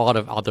up a lot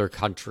of other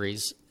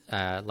countries,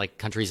 like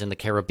countries in the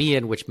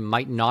Caribbean, which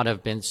might not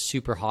have been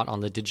super hot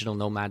on the digital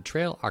nomad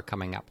trail, are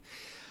coming up.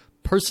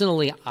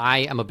 Personally, I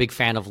am a big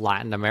fan of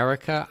Latin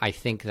America. I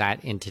think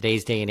that in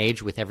today's day and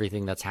age, with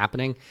everything that's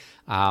happening,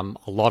 a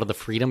lot of the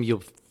freedom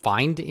you'll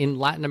find in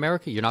Latin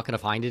America, you're not going to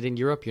find it in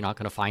Europe. You're not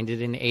going to find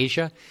it in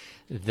Asia.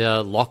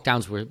 The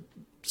lockdowns were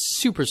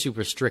super,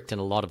 super strict in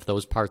a lot of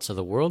those parts of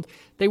the world.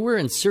 They were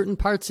in certain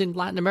parts in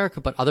Latin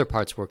America, but other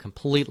parts were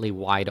completely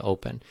wide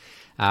open.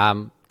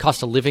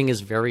 Cost of living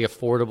is very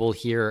affordable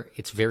here.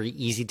 It's very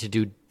easy to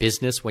do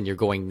business when you're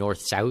going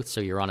north-south,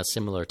 so you're on a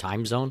similar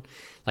time zone.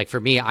 Like for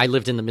me, I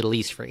lived in the Middle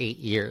East for 8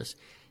 years.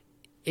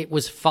 It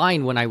was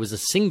fine when I was a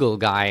single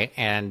guy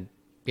and,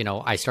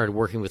 I started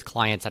working with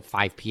clients at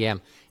 5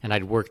 p.m. and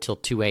I'd work till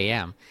 2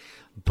 a.m.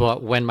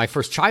 But when my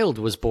first child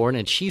was born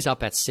and she's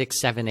up at 6,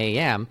 7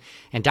 a.m.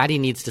 and daddy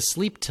needs to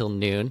sleep till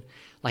noon,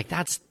 like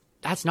that's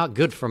not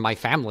good for my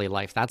family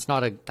life. That's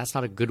not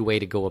a good way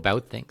to go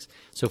about things.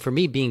 So for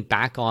me, being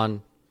back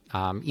on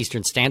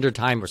Eastern Standard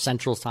Time or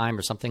Central Time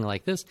or something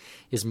like this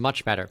is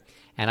much better.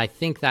 And I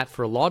think that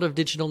for a lot of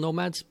digital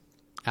nomads,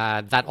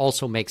 that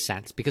also makes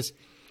sense because,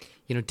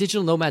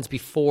 digital nomads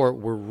before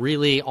were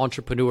really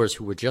entrepreneurs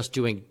who were just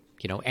doing,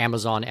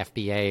 Amazon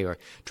FBA or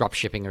drop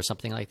shipping or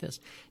something like this.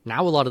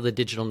 Now, a lot of the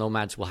digital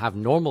nomads will have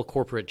normal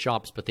corporate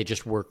jobs, but they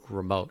just work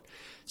remote.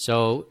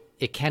 So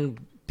it can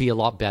be a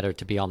lot better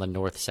to be on the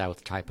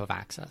north-south type of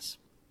access.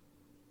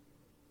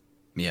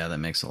 Yeah, that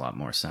makes a lot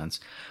more sense.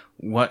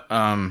 What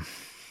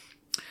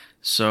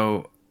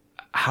so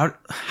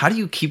how do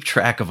you keep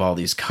track of all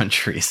these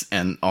countries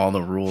and all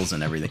the rules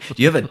and everything?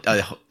 Do you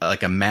have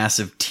a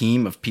massive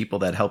team of people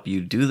that help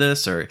you do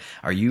this, or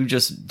are you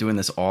just doing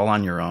this all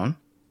on your own?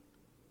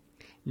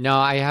 No,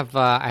 I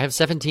have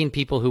 17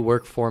 people who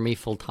work for me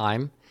full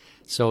time.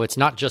 So it's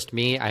not just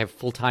me. I have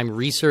full-time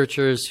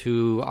researchers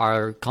who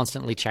are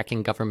constantly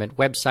checking government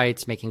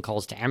websites, making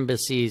calls to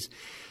embassies.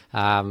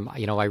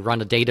 I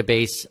run a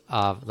database,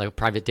 like a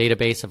private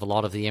database of a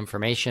lot of the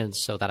information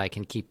so that I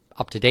can keep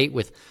up to date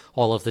with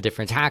all of the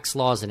different tax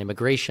laws and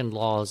immigration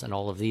laws and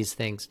all of these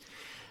things.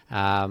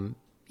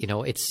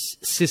 It's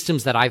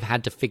systems that I've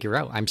had to figure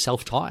out. I'm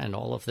self-taught in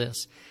all of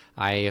this.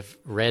 I have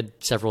read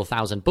several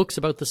thousand books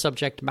about the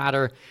subject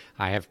matter.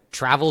 I have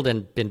traveled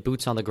and been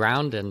boots on the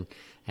ground and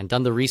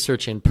done the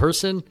research in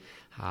person.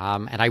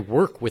 And I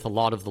work with a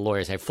lot of the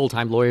lawyers. I have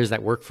full-time lawyers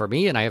that work for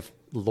me, and I have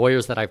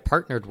lawyers that I've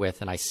partnered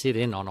with, and I sit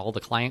in on all the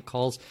client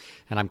calls,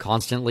 and I'm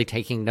constantly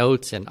taking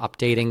notes and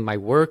updating my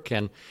work.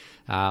 And,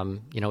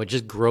 it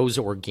just grows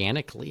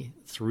organically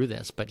through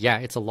this. But yeah,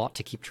 it's a lot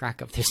to keep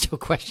track of. There's no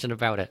question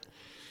about it.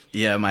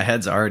 Yeah, my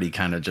head's already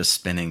kind of just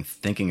spinning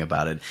thinking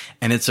about it.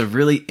 And it's a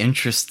really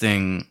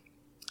interesting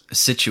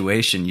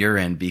situation you're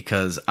in,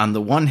 because on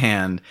the one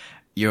hand,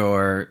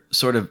 you're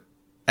sort of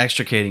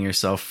extricating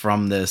yourself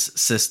from this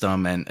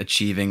system and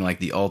achieving like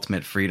the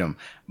ultimate freedom,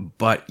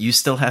 but you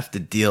still have to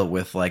deal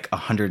with like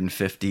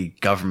 150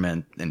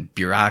 government and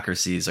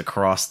bureaucracies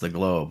across the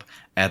globe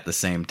at the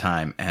same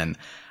time. And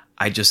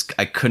I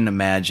couldn't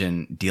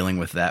imagine dealing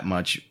with that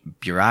much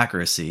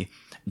bureaucracy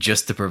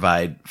just to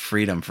provide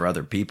freedom for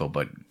other people,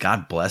 but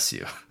God bless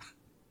you.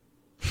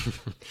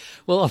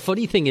 Well, a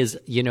funny thing is,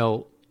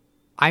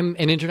 I'm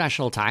an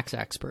international tax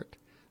expert,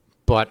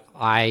 but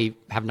I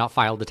have not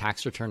filed a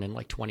tax return in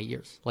like 20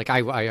 years. Like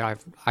I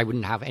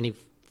wouldn't have any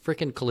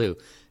freaking clue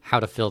how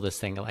to fill this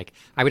thing. Like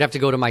I would have to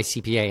go to my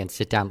CPA and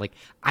sit down. Like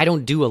I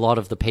don't do a lot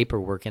of the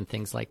paperwork and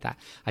things like that.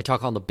 I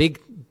talk on the big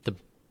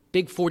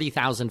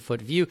 40,000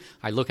 foot view.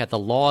 I look at the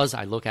laws.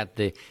 I look at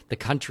the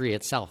country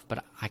itself,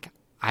 but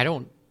I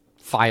don't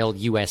file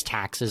U.S.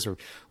 taxes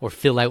or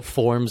fill out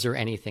forms or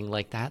anything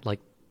like that.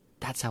 Like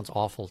that sounds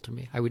awful to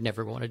me. I would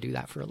never want to do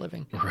that for a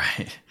living.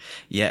 Right.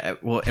 Yeah.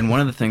 Well, and one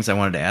of the things I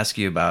wanted to ask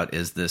you about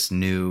is this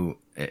new,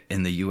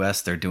 in the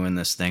U.S., they're doing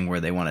this thing where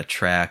they want to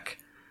track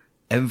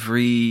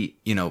every,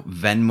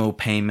 Venmo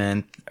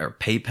payment or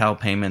PayPal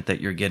payment that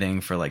you're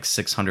getting for like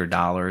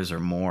 $600 or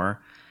more.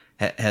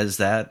 Has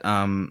that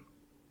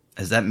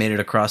made it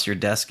across your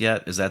desk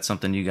yet? Is that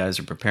something you guys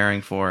are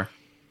preparing for?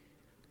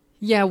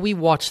 Yeah, we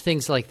watch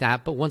things like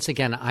that. But once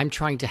again, I'm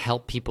trying to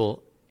help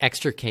people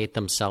extricate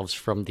themselves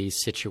from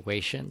these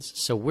situations.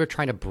 So we're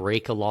trying to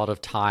break a lot of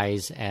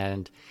ties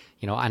and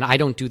I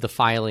don't do the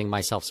filing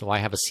myself. So I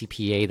have a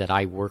CPA that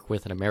I work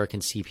with, an American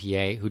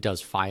CPA who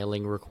does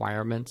filing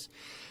requirements.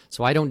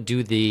 So I don't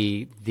do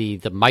the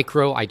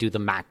micro, I do the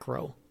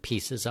macro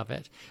pieces of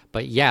it.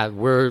 But yeah,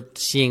 we're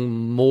seeing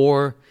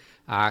more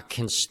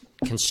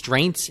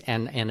constraints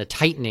and a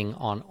tightening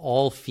on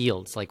all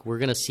fields. Like we're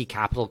going to see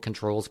capital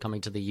controls coming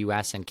to the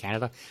US and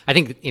Canada. I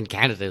think in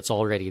Canada, it's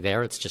already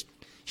there. It's just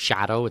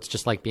shadow. It's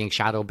just like being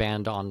shadow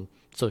banned on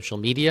social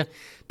media.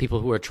 People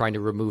who are trying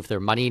to remove their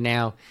money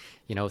now,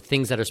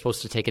 things that are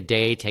supposed to take a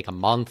day, take a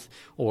month,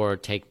 or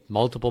take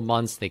multiple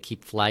months. They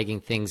keep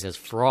flagging things as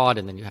fraud,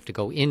 and then you have to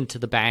go into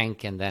the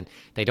bank, and then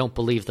they don't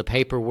believe the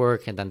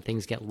paperwork, and then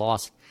things get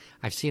lost.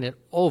 I've seen it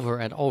over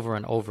and over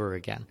and over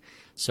again.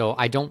 So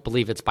I don't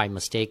believe it's by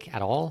mistake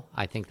at all.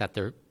 I think that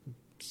they're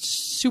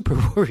super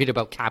worried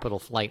about capital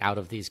flight out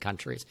of these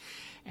countries.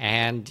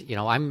 And,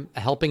 I'm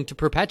helping to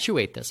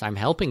perpetuate this. I'm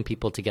helping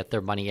people to get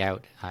their money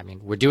out. I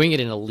mean, we're doing it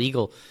in a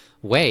legal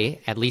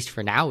way. At least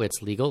for now,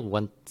 it's legal.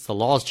 Once the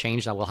laws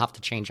change, then we'll have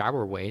to change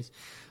our ways.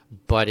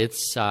 But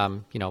it's,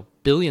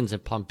 billions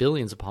upon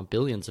billions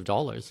of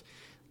dollars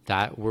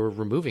that we're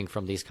removing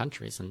from these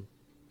countries and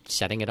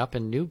setting it up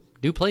in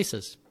new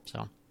places.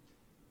 So,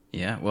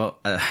 yeah, well,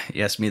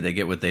 you ask me, they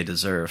get what they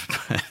deserve.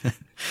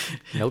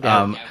 No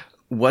doubt.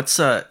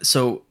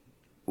 So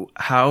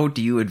how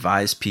do you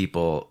advise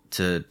people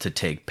to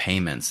take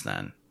payments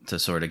then, to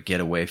sort of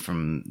get away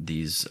from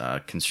these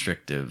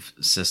constrictive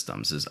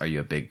systems? Are you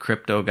a big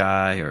crypto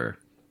guy or?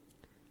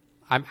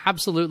 I'm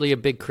absolutely a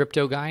big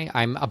crypto guy.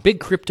 I'm a big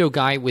crypto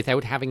guy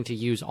without having to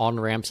use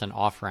on-ramps and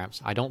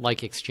off-ramps. I don't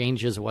like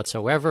exchanges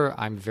whatsoever.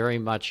 I'm very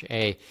much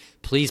a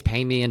please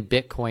pay me in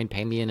Bitcoin,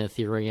 pay me in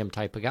Ethereum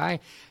type of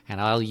guy,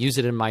 and I'll use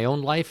it in my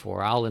own life,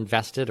 or I'll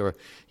invest it, or,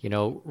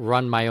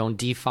 run my own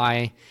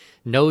DeFi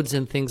nodes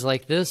and things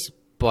like this.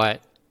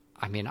 But,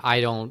 I mean,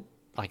 I don't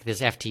like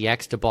this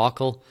FTX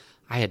debacle.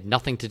 I had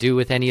nothing to do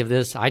with any of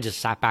this. I just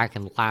sat back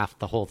and laughed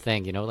the whole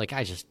thing,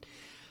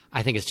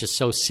 I think it's just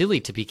so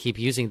silly to keep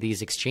using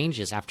these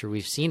exchanges after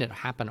we've seen it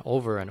happen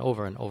over and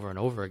over and over and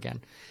over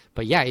again.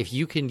 But yeah, if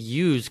you can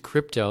use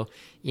crypto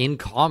in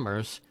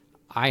commerce,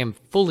 I am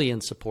fully in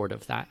support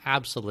of that.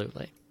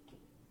 Absolutely.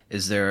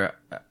 Is there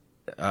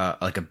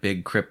like a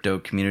big crypto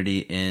community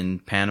in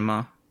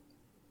Panama?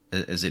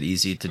 Is it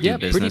easy to do Yeah,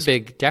 business? pretty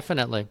big,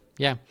 definitely.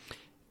 Yeah.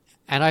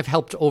 And I've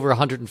helped over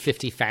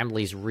 150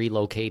 families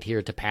relocate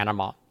here to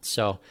Panama.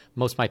 So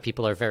most of my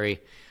people are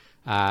very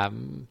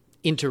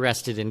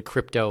interested in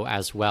crypto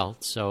as well.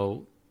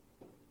 So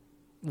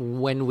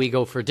when we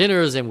go for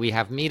dinners and we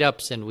have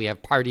meetups and we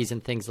have parties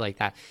and things like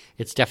that,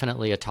 it's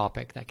definitely a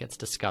topic that gets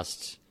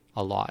discussed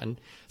a lot. And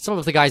some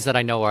of the guys that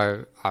I know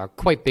are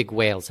quite big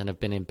whales and have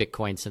been in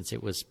Bitcoin since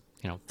it was,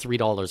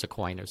 $3 a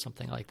coin or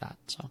something like that.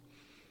 So,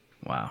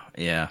 wow.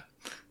 Yeah.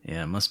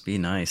 Yeah. It must be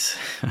nice.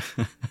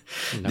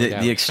 No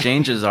doubt. The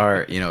exchanges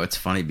are, it's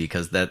funny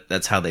because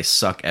that's how they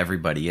suck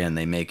everybody in.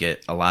 They make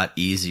it a lot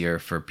easier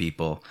for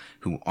people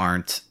who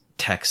aren't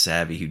tech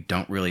savvy, who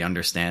don't really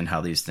understand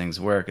how these things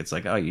work. It's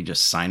like, oh, you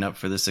just sign up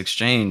for this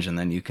exchange and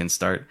then you can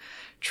start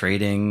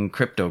trading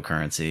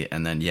cryptocurrency.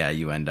 And then, yeah,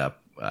 you end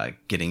up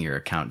getting your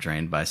account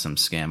drained by some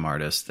scam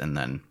artist. And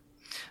then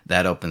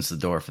that opens the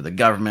door for the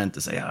government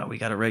to say, oh, we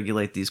got to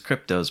regulate these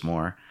cryptos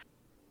more.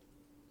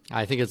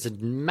 I think it's a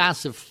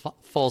massive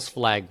false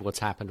flag what's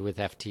happened with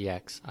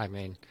FTX. I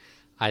mean,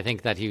 I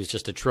think that he was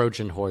just a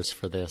Trojan horse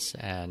for this.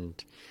 And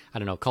I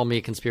don't know, call me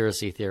a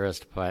conspiracy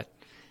theorist, but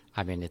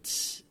I mean,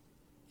 it's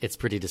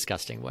pretty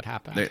disgusting what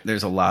happened.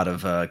 There's a lot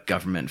of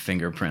government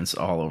fingerprints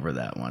all over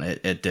that one.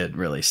 It did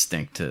really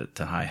stink to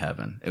high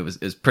heaven. It was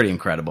pretty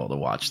incredible to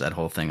watch that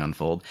whole thing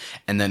unfold,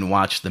 and then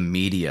watch the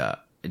media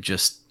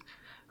just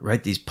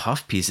write these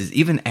puff pieces,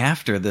 even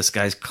after this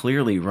guy's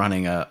clearly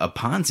running a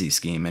Ponzi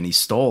scheme and he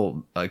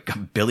stole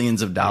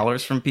billions of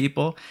dollars from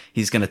people.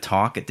 He's going to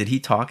talk. Did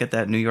he talk at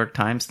that New York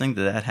Times thing?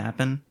 Did that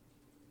happen?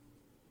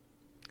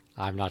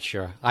 I'm not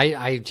sure.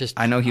 I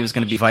know he was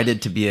going to be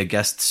invited to be a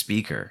guest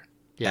speaker.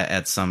 Yeah.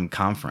 At some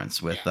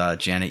conference with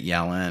Janet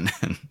Yellen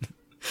and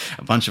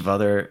a bunch of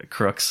other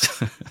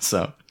crooks.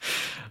 So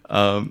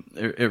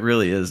it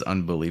really is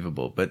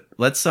unbelievable. But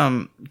let's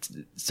so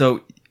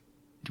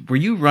were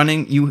you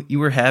running? You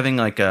were having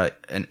like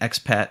an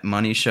expat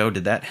money show.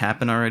 Did that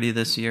happen already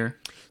this year?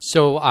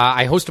 So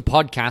I host a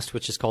podcast,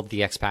 which is called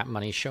The Expat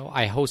Money Show.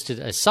 I hosted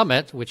a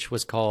summit, which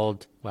was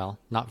called, well,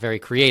 not very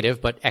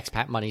creative, but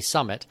Expat Money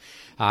Summit.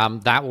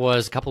 That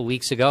was a couple of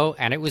weeks ago,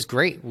 and it was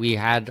great. We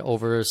had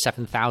over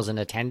 7,000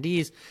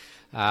 attendees.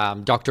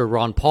 Dr.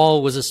 Ron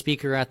Paul was a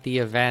speaker at the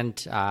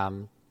event,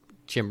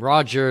 Jim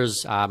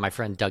Rogers, my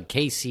friend Doug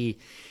Casey,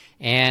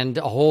 and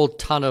a whole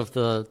ton of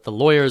the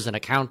lawyers and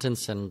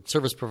accountants and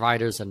service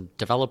providers and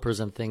developers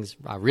and things,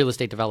 real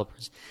estate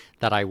developers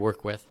that I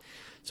work with.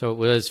 So it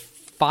was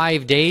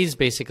 5 days,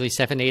 basically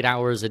 7-8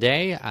 hours a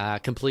day,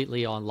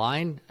 completely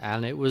online.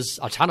 And it was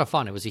a ton of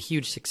fun. It was a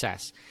huge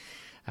success.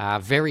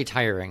 Very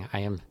tiring. I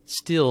am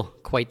still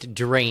quite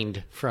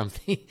drained from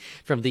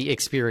the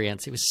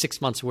experience. It was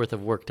 6 months worth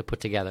of work to put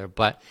together,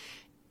 but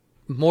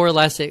more or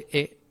less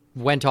it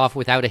went off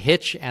without a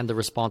hitch, and the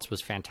response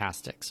was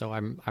fantastic. So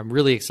I'm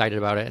really excited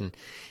about it. And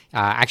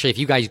actually, if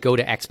you guys go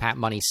to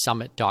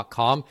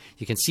expatmoneysummit.com,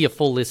 you can see a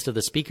full list of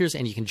the speakers,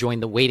 and you can join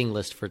the waiting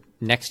list for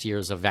next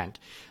year's event.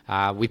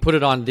 We put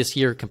it on this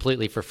year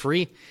completely for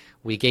free.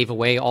 We gave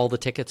away all the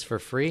tickets for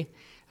free.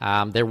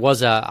 There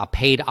was a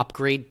paid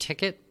upgrade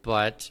ticket,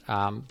 but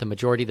the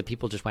majority of the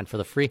people just went for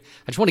the free.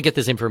 I just want to get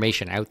this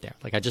information out there.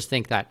 Like, I just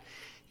think that,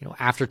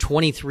 after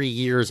 23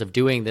 years of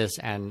doing this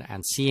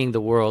and seeing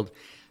the world,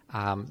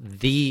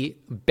 the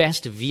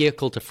best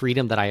vehicle to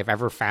freedom that I have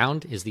ever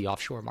found is the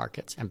offshore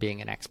markets and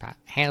being an expat,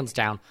 hands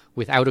down,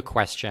 without a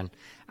question.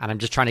 And I'm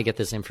just trying to get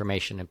this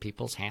information in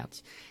people's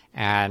hands.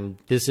 And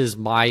this is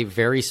my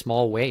very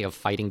small way of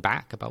fighting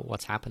back about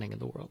what's happening in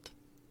the world.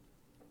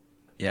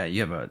 Yeah,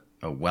 you have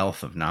a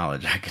wealth of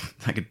knowledge.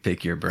 I could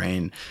pick your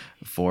brain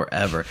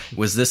forever.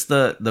 Was this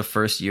the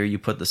first year you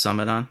put the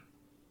summit on?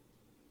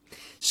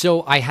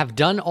 So I have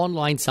done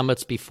online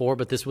summits before,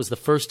 but this was the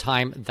first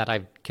time that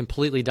I've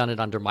completely done it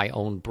under my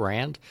own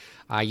brand.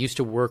 I used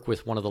to work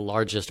with one of the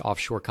largest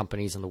offshore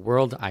companies in the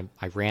world. I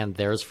ran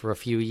theirs for a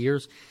few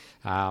years.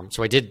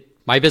 So I did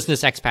my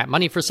business, Expat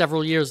Money, for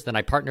several years. Then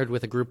I partnered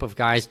with a group of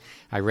guys.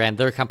 I ran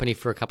their company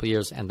for a couple of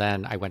years, and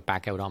then I went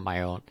back out on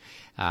my own.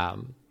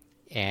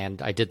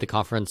 And I did the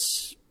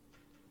conference,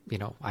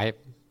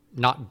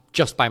 not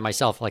just by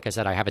myself. Like I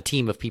said, I have a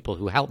team of people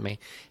who help me,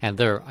 and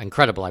they're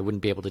incredible. I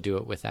wouldn't be able to do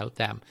it without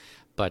them.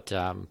 But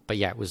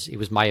yeah, it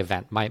was my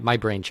event, my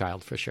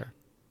brainchild for sure.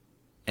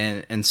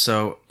 And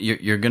so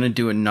you're going to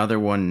do another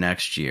one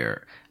next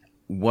year.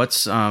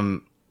 What's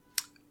are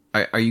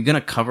you going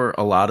to cover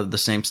a lot of the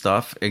same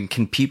stuff? And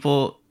can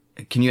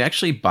you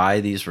actually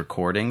buy these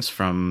recordings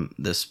from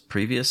this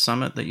previous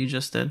summit that you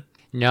just did?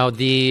 No,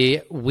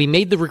 we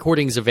made the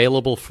recordings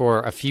available for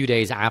a few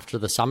days after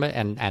the summit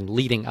and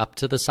leading up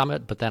to the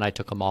summit, but then I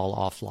took them all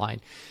offline.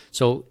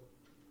 So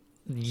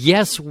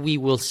yes, we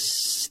will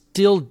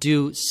still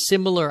do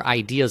similar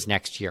ideas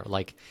next year,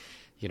 like,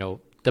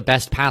 the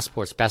best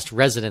passports, best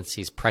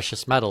residencies,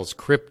 precious metals,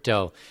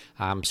 crypto,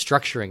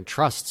 structuring,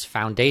 trusts,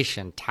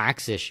 foundation,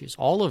 tax issues,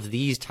 all of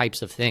these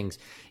types of things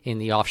in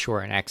the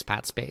offshore and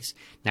expat space.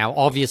 Now,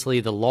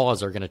 obviously, the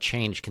laws are going to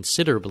change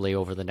considerably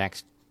over the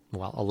next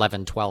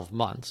 11, 12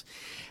 months.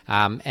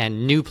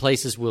 And new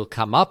places will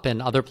come up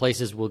and other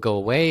places will go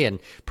away and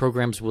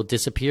programs will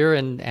disappear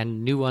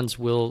and new ones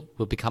will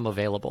become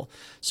available.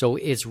 So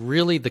it's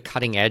really the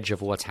cutting edge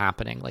of what's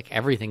happening. Like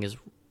everything is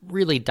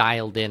really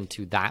dialed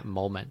into that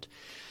moment.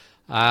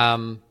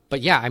 But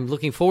yeah, I'm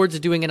looking forward to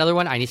doing another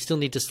one. I still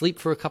need to sleep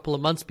for a couple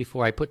of months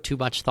before I put too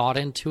much thought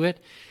into it.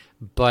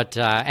 But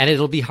and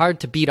it'll be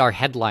hard to beat our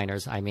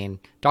headliners. I mean,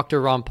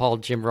 Dr. Ron Paul,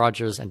 Jim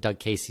Rogers, and Doug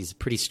Casey's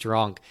pretty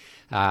strong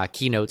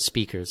keynote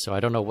speakers. So I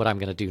don't know what I'm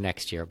going to do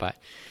next year, but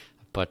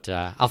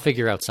I'll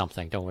figure out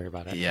something. Don't worry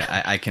about it.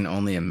 Yeah, I can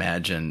only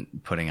imagine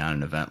putting on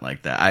an event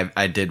like that.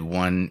 I did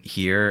one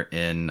here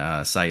in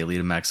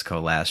Sayulita, Mexico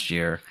last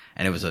year,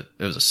 and it was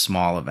a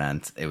small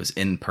event. It was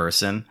in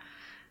person,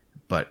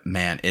 but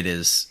man, it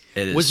is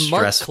Was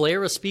Mark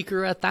Claire a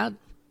speaker at that?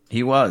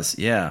 He was,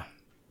 yeah.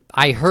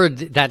 I heard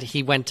that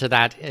he went to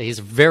that. He's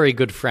a very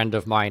good friend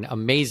of mine,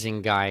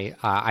 amazing guy.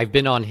 I've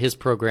been on his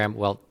program.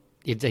 Well,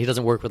 he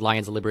doesn't work with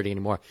Lions of Liberty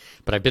anymore,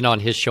 but I've been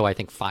on his show, I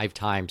think, 5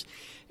 times.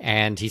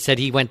 And he said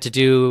he went to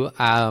do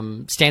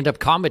stand-up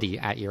comedy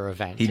at your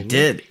event. He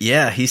did.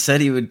 Yeah, he said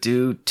he would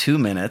do 2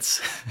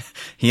 minutes.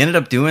 He ended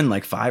up doing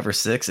like 5 or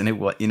 6, and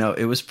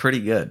it was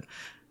pretty good.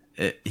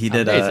 He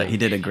did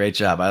a great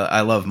job.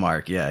 I love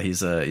Mark. Yeah,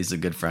 he's a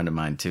good friend of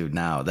mine too.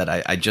 Now that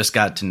I just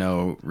got to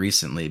know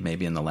recently,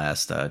 maybe in the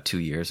last 2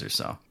 years or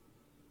so.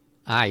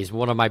 He's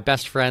one of my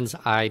best friends.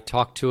 I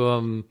talk to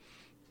him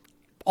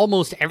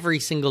almost every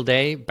single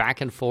day, back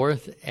and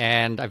forth,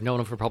 and I've known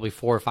him for probably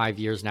 4 or 5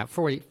 years now.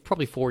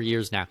 Probably 4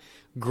 years now.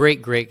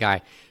 Great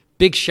guy.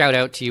 Big shout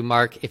out to you,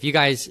 Mark. If you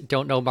guys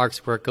don't know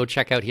Mark's work, go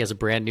check out. He has a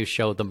brand new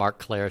show, The Mark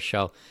Claire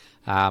Show.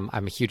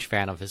 I'm a huge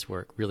fan of his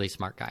work. Really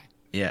smart guy.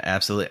 Yeah,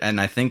 absolutely. And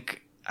I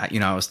think,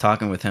 I was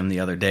talking with him the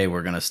other day.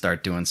 We're going to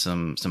start doing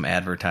some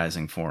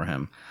advertising for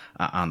him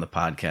on the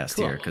podcast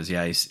here. Because,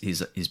 yeah,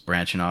 he's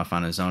branching off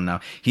on his own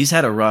now. He's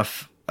had a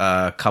rough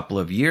couple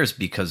of years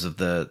because of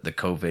the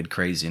COVID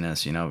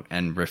craziness,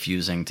 and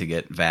refusing to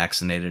get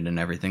vaccinated and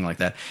everything like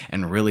that.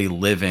 And really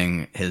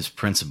living his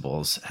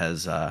principles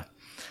has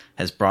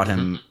brought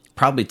him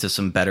probably to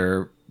some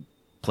better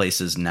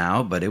places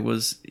now. But it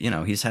was,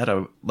 he's had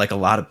like a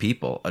lot of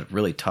people, a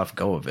really tough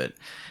go of it,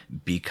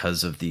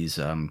 because of these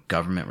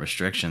government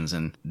restrictions.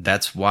 And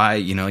that's why,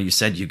 you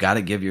said you got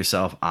to give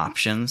yourself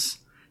options.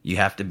 You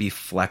have to be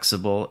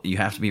flexible. You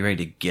have to be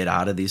ready to get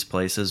out of these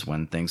places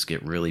when things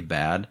get really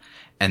bad.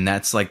 And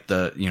that's like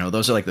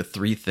those are like the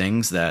 3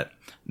 things that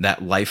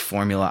life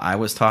formula I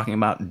was talking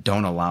about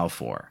don't allow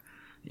for.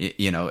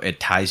 It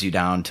ties you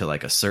down to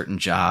like a certain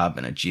job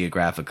and a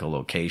geographical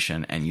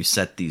location, and you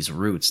set these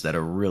roots that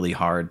are really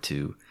hard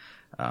to,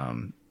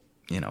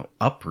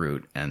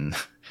 uproot and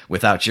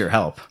without your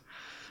help.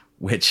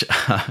 Which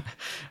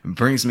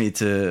brings me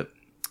to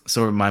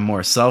sort of my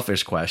more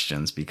selfish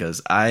questions, because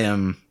I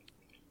am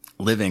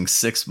living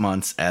 6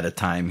 months at a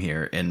time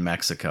here in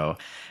Mexico,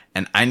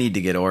 and I need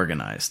to get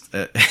organized.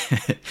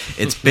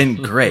 It's been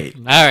great.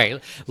 All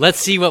right, let's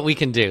see what we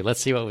can do. What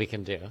the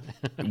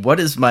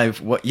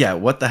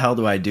hell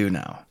do I do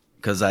now?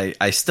 Because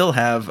I still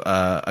have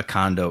a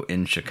condo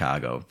in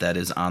Chicago that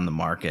is on the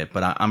market,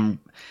 but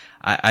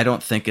I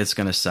don't think it's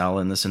going to sell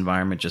in this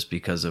environment just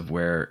because of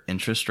where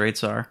interest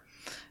rates are.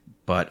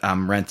 But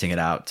I'm renting it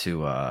out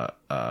to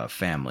a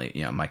family.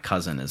 My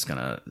cousin is going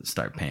to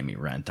start paying me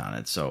rent on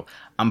it. So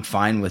I'm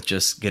fine with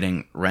just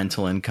getting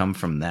rental income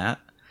from that.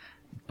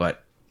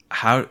 But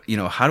how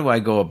do I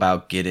go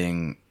about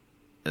getting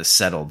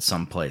settled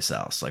someplace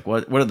else? Like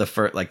what are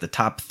the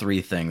top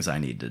 3 things I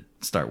need to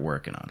start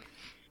working on?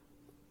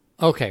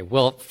 Okay,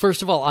 well,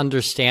 first of all,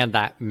 understand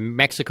that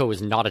Mexico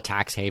is not a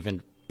tax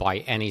haven by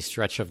any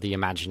stretch of the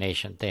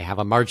imagination. They have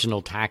a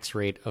marginal tax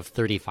rate of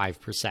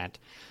 35%.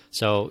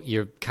 So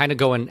you're kind of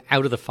going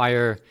out of the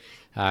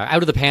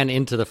pan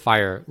into the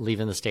fire,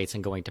 leaving the States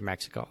and going to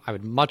Mexico. I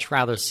would much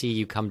rather see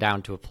you come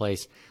down to a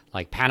place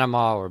like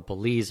Panama or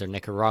Belize or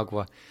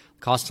Nicaragua.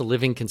 Cost of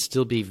living can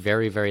still be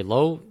very, very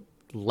low,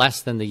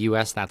 less than the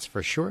U.S., that's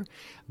for sure,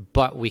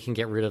 but we can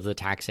get rid of the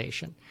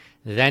taxation.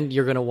 Then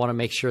you're going to want to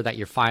make sure that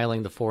you're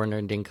filing the foreign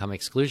earned income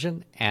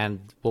exclusion. And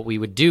what we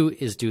would do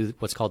is do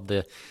what's called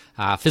the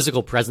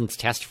physical presence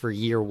test for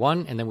year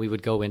 1, and then we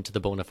would go into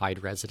the bona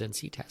fide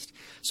residency test.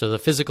 So the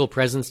physical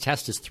presence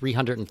test is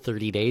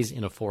 330 days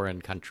in a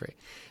foreign country.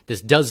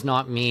 This does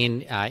not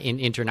mean in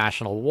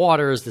international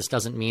waters. This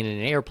doesn't mean in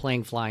an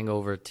airplane flying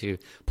over to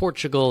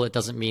Portugal. It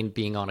doesn't mean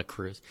being on a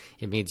cruise.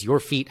 It means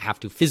your feet have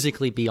to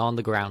physically be on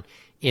the ground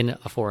in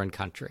a foreign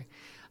country.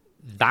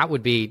 That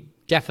would be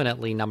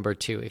definitely number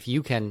 2. If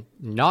you can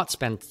not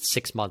spend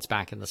 6 months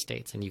back in the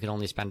States and you can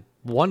only spend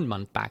 1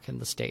 month back in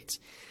the States,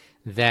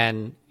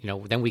 then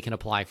we can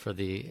apply for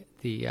the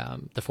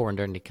foreign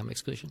earned income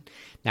exclusion.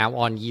 Now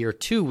on year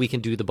 2, we can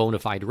do the bona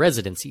fide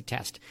residency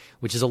test,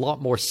 which is a lot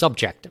more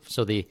subjective.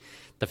 So the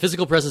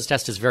physical presence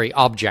test is very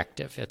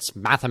objective. It's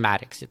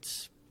mathematics.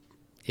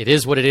 It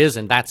is what it is,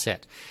 and that's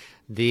it.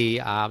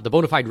 the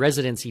bona fide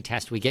residency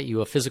test, we get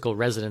you a physical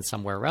residence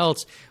somewhere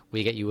else.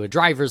 We get you a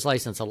driver's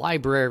license, a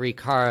library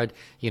card.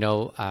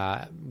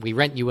 We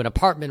rent you an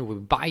apartment. We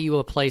buy you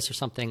a place or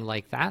something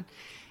like that.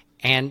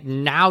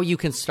 And now you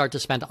can start to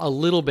spend a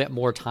little bit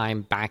more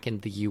time back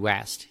in the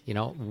U.S.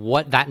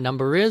 What that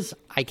number is,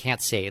 I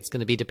can't say. It's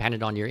going to be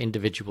dependent on your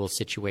individual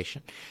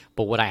situation.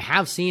 But what I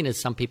have seen is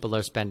some people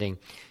are spending,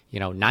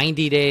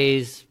 90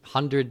 days,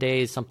 100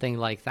 days, something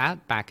like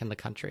that back in the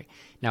country.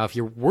 Now, if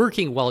you're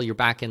working while you're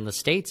back in the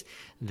States,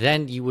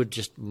 then you would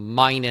just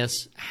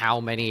minus how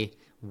many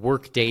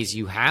work days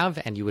you have,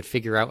 and you would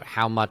figure out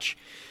how much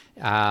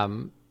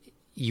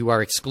you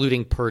are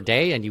excluding per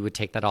day, and you would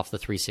take that off the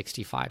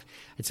 365.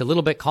 It's a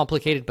little bit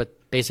complicated,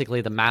 but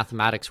basically the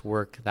mathematics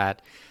work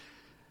that,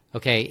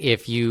 okay,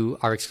 if you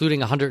are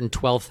excluding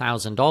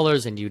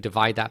 $112,000 and you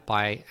divide that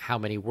by how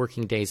many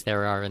working days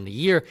there are in the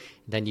year,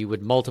 then you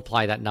would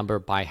multiply that number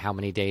by how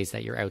many days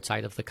that you're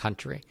outside of the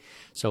country.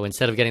 So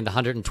instead of getting the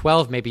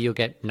 112, maybe you'll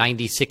get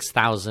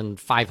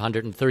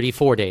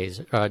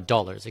 $96,534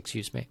 dollars,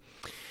 excuse me.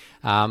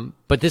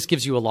 But this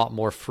gives you a lot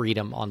more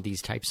freedom on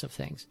these types of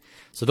things.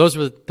 So those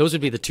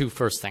would be the two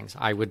first things.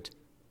 I would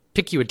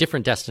pick you a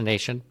different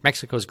destination.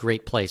 Mexico's a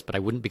great place, but I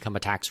wouldn't become a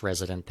tax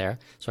resident there.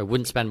 So I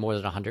wouldn't spend more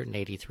than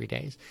 183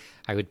 days.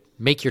 I would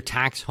make your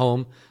tax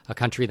home a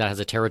country that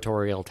has a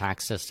territorial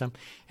tax system,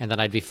 and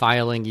then I'd be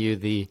filing you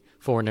the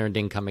foreign earned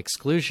income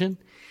exclusion.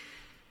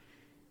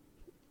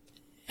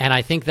 And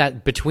I think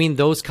that between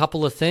those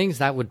couple of things,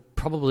 that would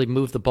probably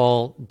move the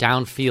ball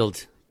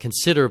downfield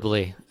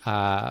considerably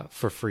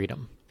for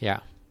freedom. Yeah.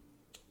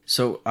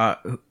 So,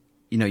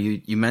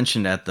 you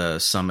mentioned at the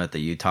summit that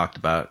you talked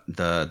about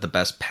the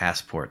best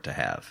passport to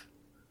have.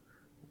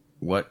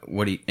 What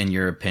do you, in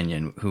your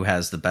opinion, who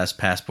has the best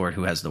passport?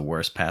 Who has the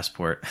worst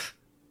passport?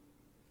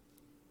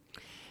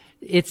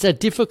 It's a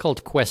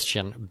difficult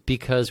question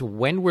because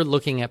when we're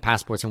looking at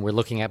passports and we're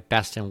looking at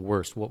best and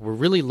worst, what we're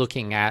really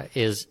looking at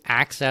is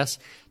access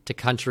to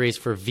countries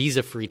for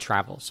visa-free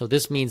travel. So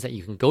this means that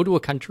you can go to a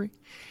country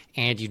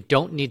and you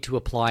don't need to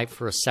apply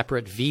for a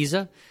separate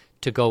visa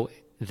to go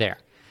there.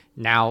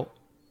 Now,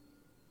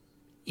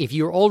 if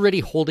you're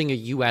already holding a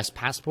U.S.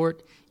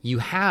 passport, you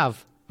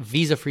have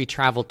visa-free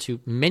travel to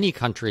many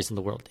countries in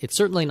the world. It's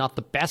certainly not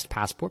the best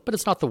passport, but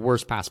it's not the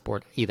worst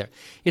passport either.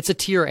 It's a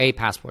tier A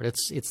passport.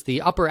 It's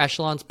the upper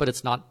echelons, but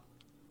it's not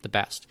the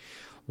best.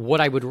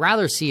 What I would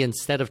rather see,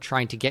 instead of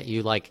trying to get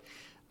you like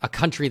a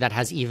country that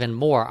has even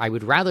more, I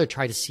would rather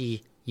try to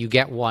see you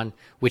get one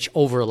which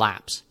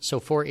overlaps.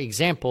 So for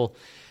example,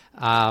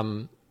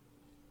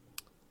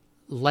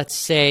 let's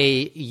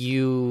say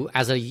you,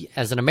 as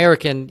an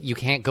American, you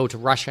can't go to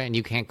Russia and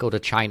you can't go to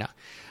China.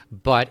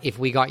 But if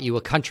we got you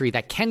a country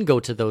that can go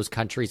to those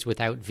countries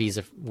without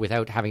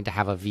having to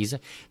have a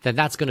visa, then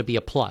that's going to be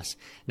a plus.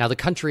 Now, the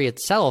country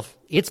itself,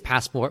 its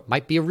passport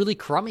might be a really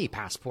crummy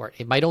passport.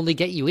 It might only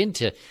get you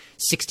into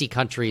 60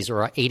 countries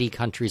or 80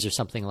 countries or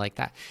something like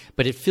that.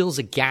 But it fills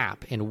a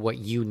gap in what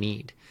you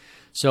need.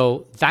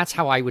 So that's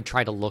how I would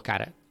try to look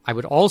at it. I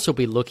would also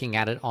be looking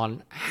at it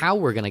on how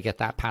we're going to get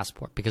that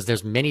passport, because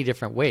there's many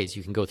different ways.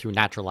 You can go through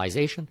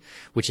naturalization,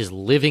 which is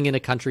living in a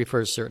country for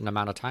a certain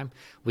amount of time.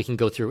 We can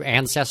go through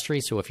ancestry.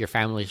 So if your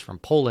family is from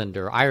Poland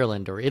or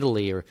Ireland or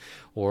Italy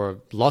or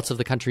lots of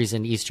the countries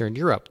in Eastern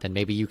Europe, then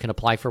maybe you can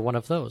apply for one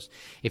of those.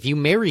 If you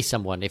marry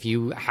someone, if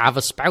you have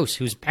a spouse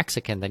who's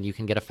Mexican, then you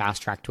can get a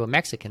fast track to a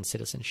Mexican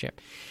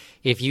citizenship.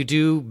 If you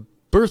do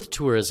birth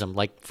tourism,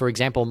 like, for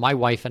example, my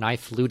wife and I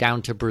flew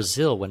down to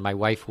Brazil when my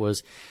wife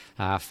was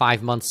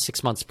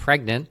 6 months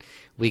pregnant.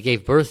 We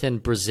gave birth in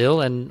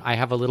Brazil, and I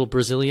have a little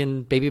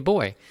Brazilian baby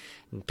boy.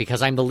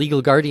 Because I'm the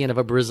legal guardian of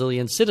a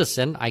Brazilian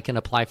citizen, I can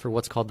apply for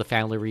what's called the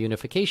family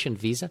reunification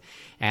visa,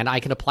 and I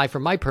can apply for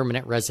my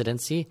permanent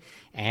residency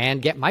and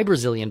get my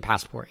Brazilian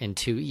passport in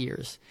 2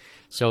 years.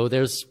 So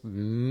there's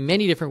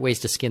many different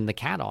ways to skin the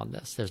cat on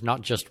this. There's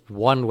not just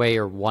one way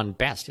or one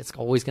best. It's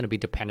always going to be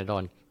dependent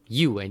on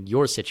you and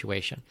your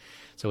situation.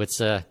 So it's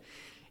a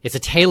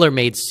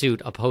tailor-made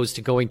suit opposed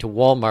to going to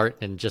Walmart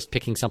and just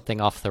picking something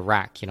off the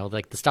rack.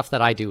 Like the stuff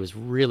that I do is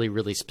really,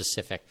 really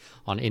specific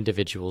on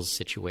individuals'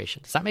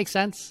 situation. Does that make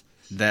sense?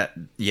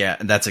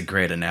 That's a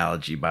great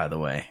analogy, by the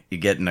way. You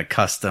get in a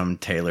custom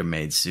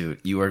tailor-made suit,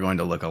 you are going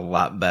to look a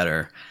lot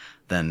better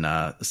than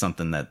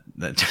something that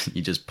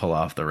you just pull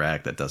off the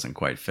rack that doesn't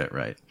quite fit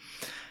right.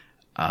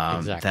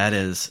 Exactly. That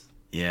is...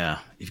 Yeah,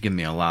 you've given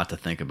me a lot to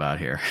think about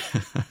here.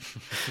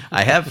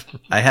 I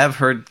have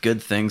heard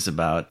good things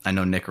about, I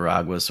know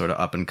Nicaragua is sort of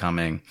up and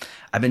coming.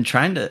 I've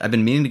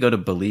been meaning to go to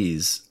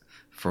Belize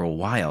for a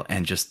while,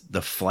 and just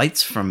the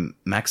flights from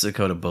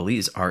Mexico to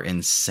Belize are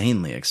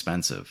insanely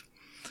expensive.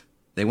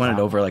 They wanted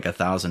over like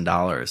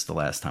 $1,000 the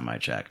last time I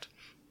checked.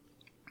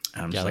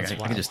 And I'm just like,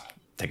 I could just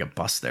take a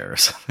bus there or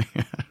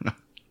something. I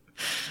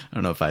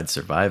don't know if I'd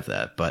survive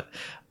that, but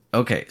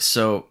okay.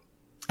 So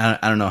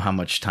I don't know how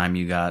much time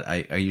you got.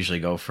 I usually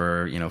go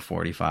for,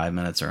 45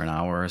 minutes or an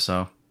hour or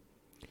so.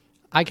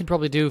 I could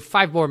probably do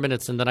 5 more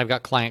minutes, and then I've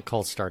got client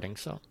calls starting.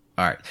 So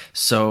All right.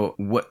 So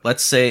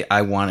let's say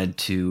I wanted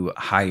to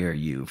hire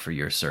you for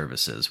your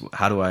services.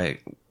 What do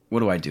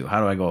I do? How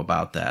do I go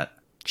about that?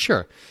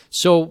 Sure.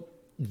 So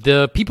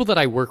the people that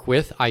I work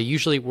with, I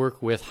usually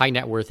work with high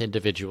net worth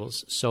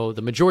individuals. So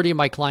the majority of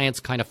my clients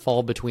kind of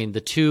fall between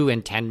the $2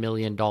 and $10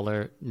 million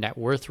net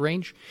worth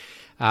range.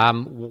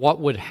 What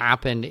would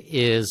happen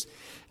is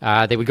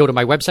they would go to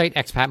my website,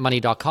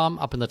 expatmoney.com.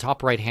 Up in the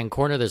top right-hand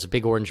corner, there's a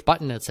big orange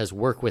button that says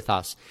Work With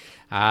Us.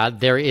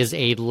 There is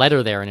a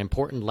letter there, an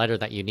important letter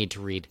that you need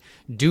to read.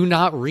 Do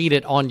not read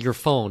it on your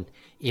phone.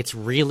 It's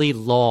really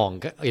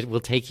long. It will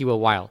take you a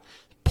while.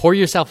 Pour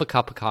yourself a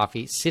cup of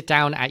coffee, sit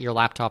down at your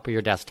laptop or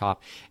your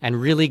desktop, and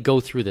really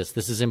go through this.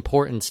 This is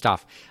important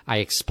stuff. I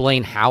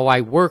explain how I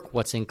work,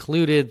 what's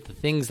included, the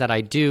things that I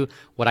do,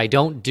 what I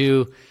don't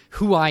do,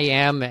 who I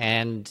am,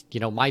 and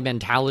my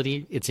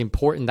mentality. It's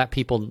important that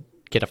people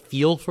get a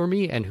feel for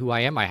me and who I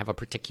am. I have a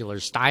particular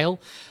style.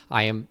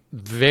 I am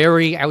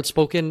very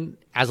outspoken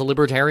as a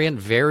libertarian,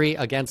 very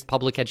against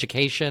public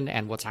education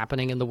and what's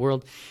happening in the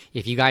world.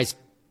 If you guys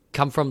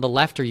come from the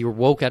left or you're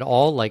woke at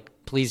all,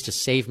 please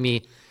just save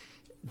me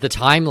the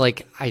time.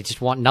 I just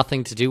want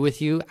nothing to do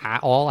with you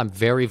at all. I'm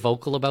very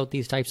vocal about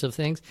these types of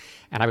things,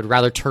 and I would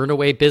rather turn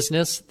away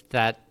business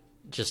that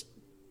just,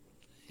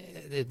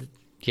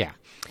 yeah.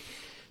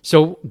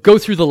 So go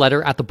through the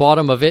letter. At the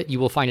bottom of it, you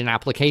will find an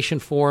application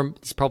form.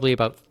 It's probably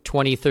about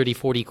 20, 30,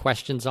 40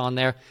 questions on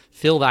there.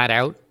 Fill that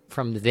out.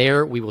 From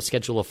there, we will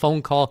schedule a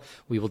phone call.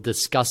 We will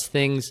discuss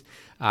things.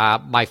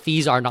 My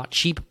fees are not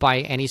cheap by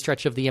any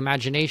stretch of the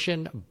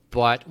imagination,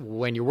 but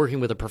when you're working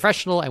with a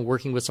professional and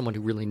working with someone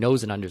who really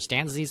knows and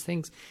understands these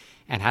things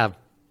and have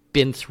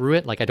been through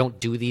it, I don't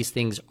do these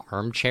things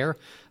armchair.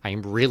 I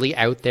am really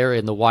out there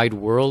in the wide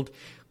world,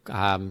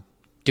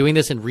 doing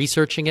this and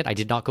researching it. I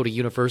did not go to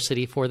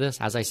university for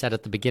this. As I said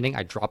at the beginning,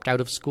 I dropped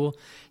out of school.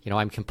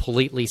 I'm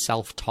completely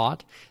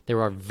self-taught.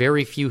 There are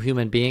very few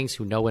human beings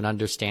who know and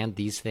understand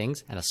these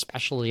things, and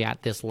especially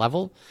at this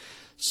level.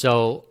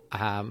 So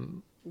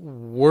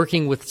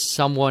working with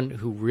someone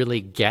who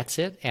really gets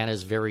it and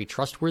is very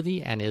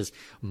trustworthy and is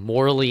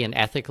morally and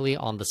ethically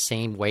on the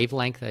same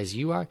wavelength as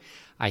you are,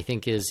 I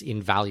think is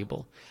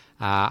invaluable.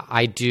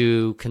 I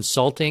do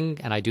consulting,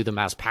 and I do them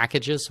as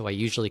packages. So I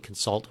usually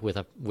consult with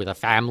a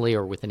family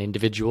or with an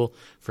individual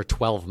for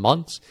 12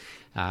 months,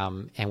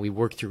 and we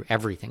work through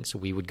everything. So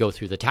we would go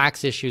through the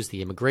tax issues,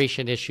 the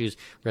immigration issues,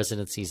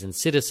 residencies and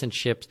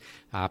citizenships,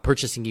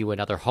 purchasing you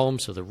another home,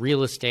 so the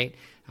real estate.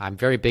 I'm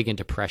very big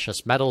into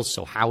precious metals,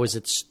 so how is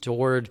it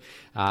stored,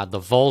 the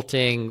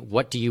vaulting,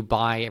 what do you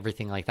buy,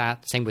 everything like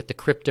that. Same with the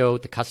crypto,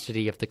 the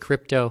custody of the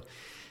crypto.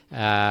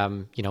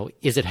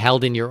 Is it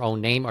held in your own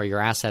name? Are your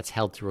assets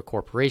held through a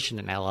corporation,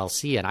 an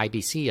LLC, an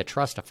IBC, a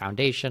trust, a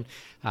foundation?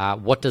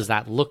 What does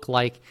that look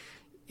like?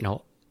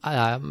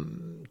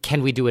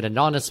 Can we do it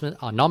anonymously?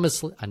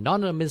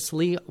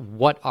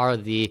 What are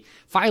the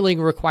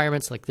filing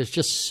requirements? There's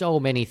just so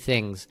many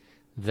things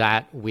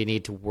that we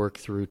need to work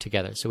through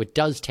together. So it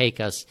does take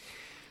us,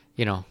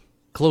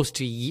 close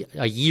to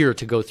a year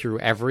to go through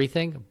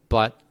everything,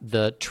 but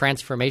the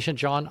transformation,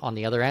 John, on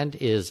the other end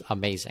is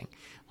amazing.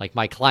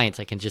 My clients,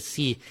 I can just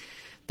see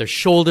their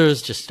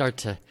shoulders just start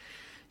to,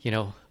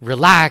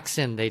 relax,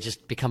 and they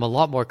just become a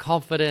lot more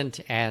confident,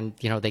 and,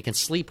 they can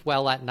sleep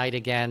well at night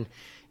again,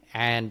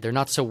 and they're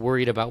not so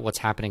worried about what's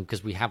happening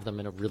because we have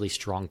them in a really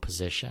strong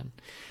position.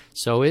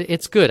 So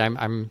it's good.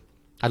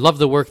 I love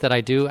the work that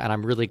I do, and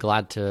I'm really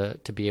glad to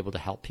be able to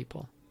help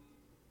people.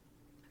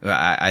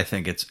 I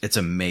think it's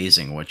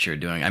amazing what you're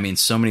doing. I mean,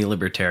 so many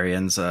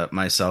libertarians,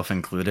 myself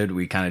included,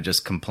 we kind of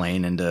just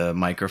complain into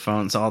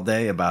microphones all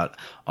day about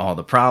all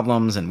the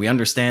problems, and we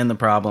understand the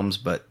problems,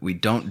 but we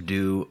don't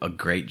do a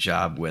great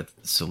job with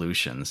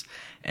solutions.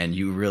 And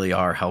you really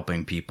are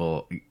helping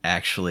people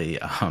actually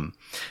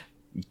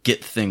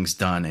get things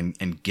done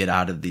and get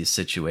out of these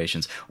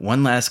situations.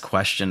 One last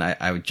question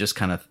I just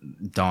kind of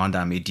dawned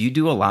on me. Do you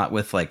do a lot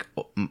with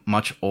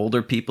much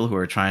older people who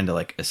are trying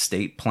to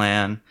estate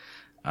plan?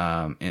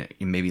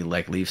 Maybe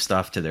leave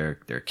stuff to their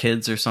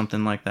kids or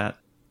something like that?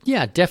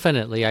 Yeah,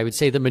 definitely. I would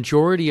say the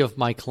majority of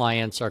my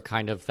clients are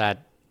kind of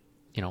that,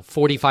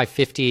 45,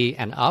 50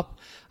 and up.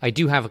 I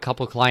do have a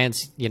couple of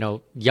clients,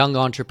 young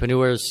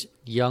entrepreneurs,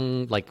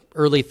 young,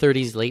 early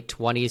 30s, late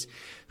 20s,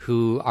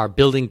 who are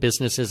building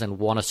businesses and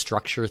want to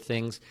structure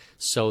things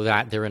so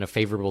that they're in a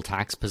favorable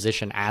tax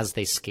position as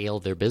they scale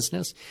their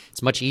business.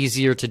 It's much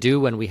easier to do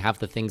when we have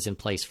the things in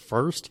place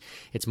first.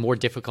 It's more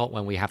difficult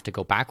when we have to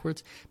go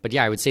backwards. But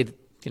yeah, I would say that,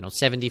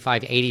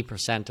 75,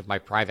 80% of my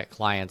private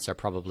clients are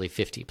probably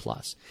 50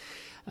 plus.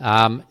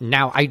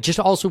 Now, I just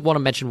also want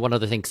to mention one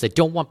other thing because I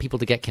don't want people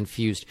to get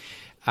confused.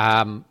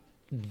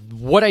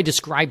 What I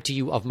described to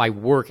you of my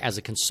work as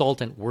a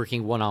consultant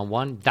working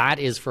one-on-one, that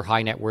is for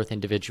high net worth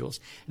individuals.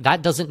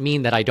 That doesn't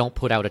mean that I don't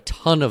put out a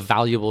ton of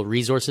valuable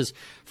resources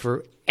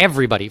for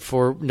everybody,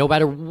 for no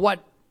matter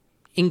what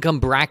income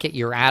bracket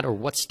you're at or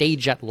what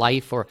stage at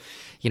life, or,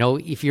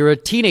 if you're a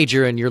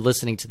teenager and you're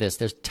listening to this,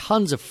 there's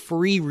tons of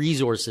free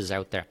resources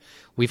out there.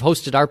 We've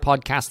hosted our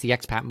podcast, The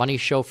Expat Money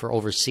Show, for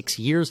over 6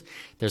 years.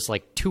 There's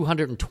like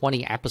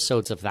 220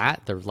 episodes of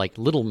that. They're like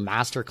little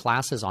master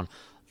classes on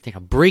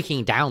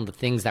breaking down the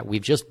things that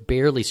we've just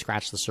barely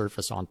scratched the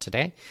surface on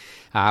today.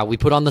 We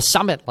put on the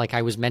summit, like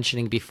I was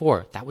mentioning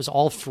before. That was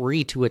all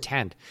free to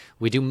attend.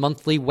 We do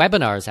monthly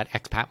webinars at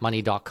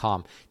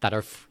expatmoney.com that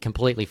are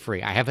completely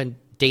free. I have a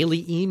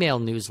daily email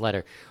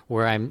newsletter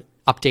where I'm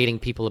updating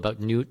people about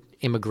new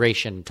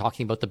immigration,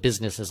 talking about the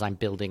businesses I'm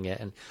building it,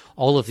 and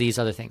all of these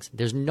other things.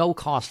 There's no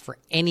cost for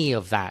any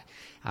of that.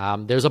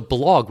 There's a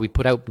blog. We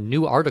put out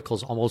new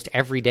articles almost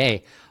every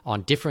day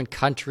on different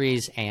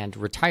countries and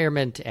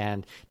retirement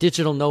and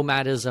digital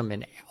nomadism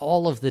and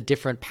all of the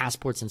different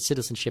passports and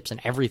citizenships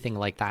and everything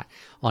like that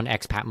on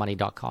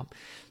expatmoney.com.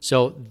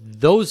 So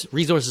those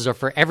resources are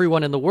for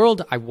everyone in the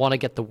world. I want to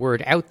get the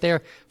word out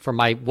there. For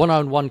my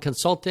one-on-one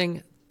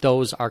consulting,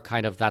 those are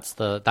that's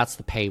the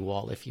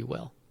paywall, if you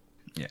will.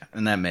 Yeah,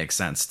 and that makes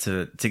sense.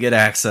 To get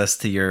access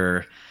to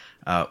your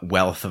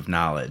wealth of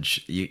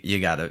knowledge, you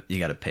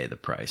gotta pay the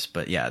price.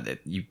 But yeah,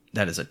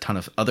 that is a ton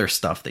of other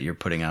stuff that you're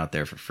putting out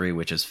there for free,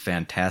 which is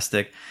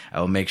fantastic.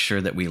 I will make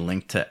sure that we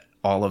link to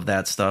all of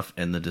that stuff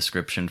in the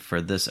description for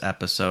this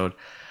episode.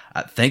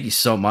 Thank you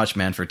so much,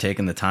 man, for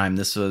taking the time.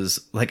 This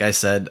was, like I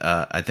said,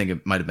 I think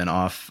it might have been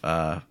off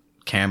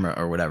camera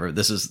or whatever.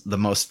 This is the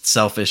most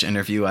selfish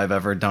interview I've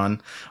ever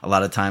done. A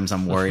lot of times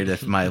I'm worried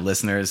if my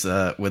listeners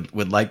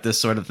would like this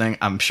sort of thing.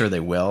 I'm sure they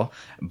will,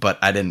 but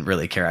I didn't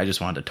really care. I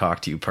just wanted to talk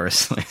to you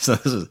personally. So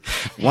this is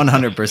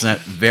 100%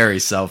 very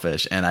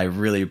selfish, and I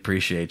really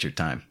appreciate your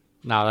time.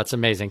 No, that's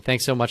amazing.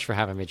 Thanks so much for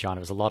having me, John.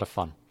 It was a lot of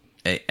fun.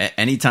 Hey,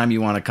 anytime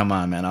you want to come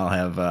on, man, I'll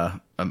have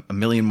a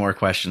million more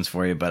questions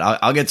for you, but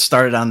I'll get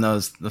started on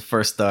the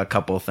first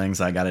couple of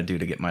things I got to do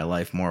to get my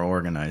life more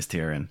organized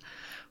here, and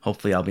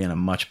hopefully I'll be in a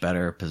much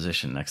better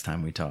position next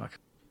time we talk.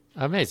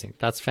 Amazing.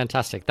 That's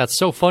fantastic. That's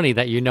so funny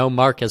that you know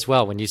Mark as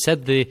well. When you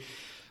said that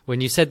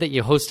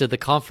you hosted the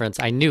conference,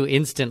 I knew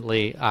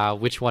instantly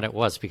which one it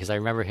was, because I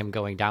remember him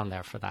going down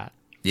there for that.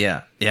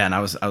 Yeah, and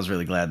I was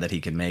really glad that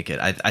he could make it.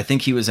 I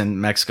think he was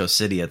in Mexico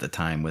City at the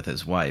time with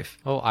his wife.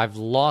 Oh, I've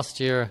lost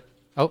your...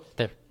 Oh,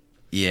 there.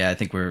 Yeah, I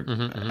think we're...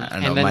 Mm-hmm. I don't know,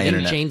 and then my didn't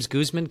internet... James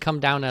Guzman come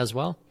down as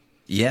well?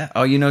 Yeah.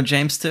 Oh, you know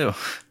James too.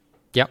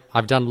 Yep,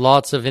 I've done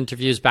lots of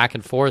interviews back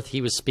and forth.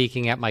 He was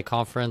speaking at my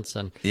conference,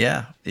 and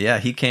yeah,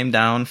 he came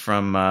down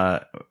from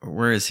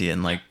where is he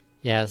in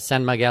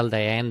San Miguel de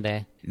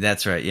Allende.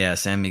 That's right, yeah,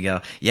 San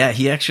Miguel. Yeah,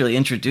 he actually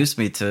introduced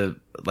me to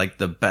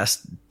the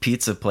best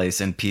pizza place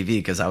in PV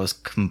because I was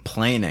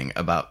complaining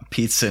about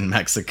pizza in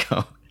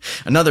Mexico.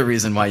 Another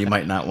reason why you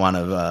might not want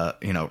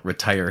to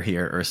retire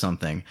here or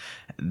something.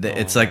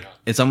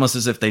 It's almost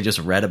as if they just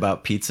read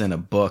about pizza in a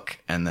book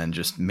and then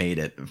just made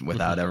it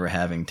without ever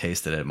having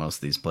tasted it at most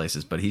of these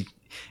places. But he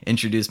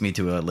introduced me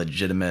to a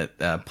legitimate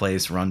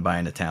place run by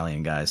an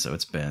Italian guy. So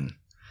it's been,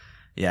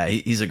 yeah,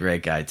 he's a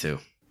great guy too.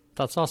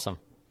 That's awesome.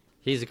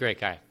 He's a great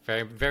guy.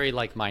 Very, very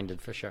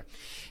like-minded for sure.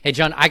 Hey,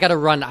 John, I got to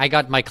run. I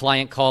got my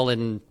client call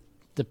in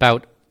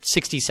about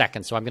 60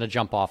 seconds, so I'm going to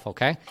jump off,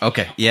 okay?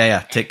 Okay.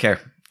 Yeah. Take care.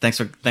 Thanks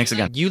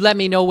again. You let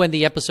me know when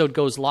the episode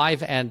goes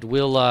live, and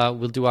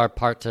we'll do our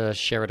part to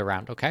share it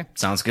around, okay?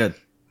 Sounds good.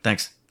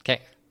 Thanks.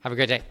 Okay. Have a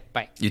great day.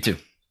 Bye. You too.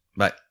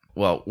 Bye.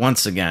 Well,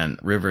 once again,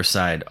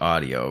 Riverside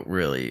Audio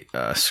really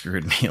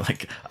screwed me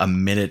like a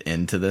minute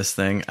into this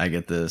thing. I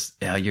get this,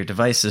 your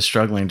device is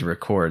struggling to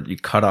record. You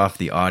cut off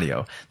the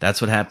audio. That's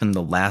what happened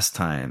the last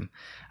time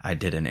I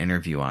did an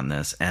interview on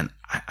this. And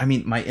I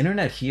mean, my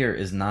internet here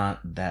is not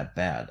that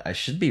bad. I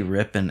should be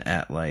ripping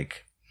at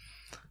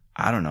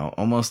I don't know,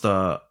 almost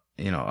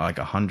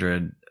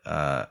 100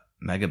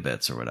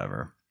 megabits or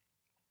whatever.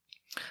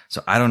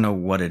 So I don't know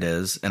what it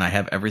is, and I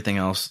have everything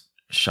else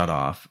shut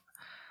off.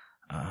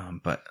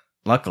 But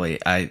luckily,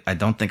 I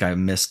don't think I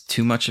missed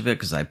too much of it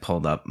because I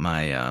pulled up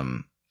my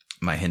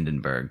my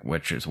Hindenburg,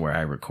 which is where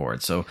I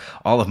record. So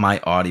all of my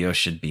audio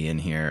should be in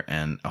here,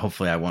 and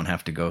hopefully I won't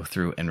have to go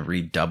through and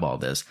redub all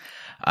this.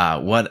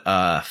 What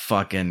a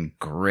fucking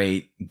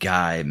great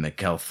guy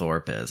Mikkel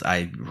Thorpe is.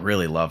 I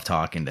really love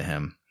talking to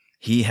him.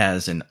 He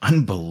has an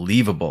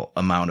unbelievable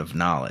amount of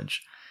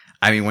knowledge.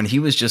 I mean, when he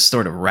was just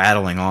sort of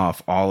rattling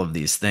off all of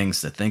these things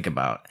to think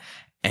about,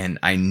 and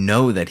I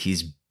know that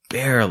he's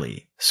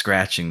barely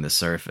scratching the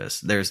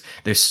surface. There's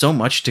so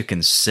much to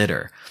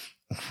consider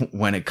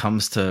when it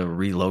comes to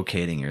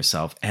relocating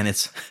yourself, and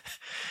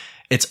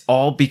it's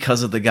all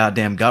because of the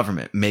goddamn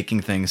government making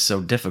things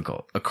so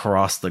difficult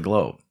across the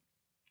globe.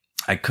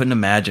 I couldn't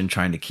imagine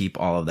trying to keep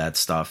all of that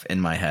stuff in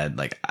my head.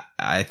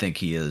 I think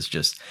he is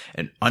just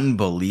an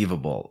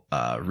unbelievable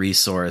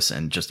resource,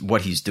 and just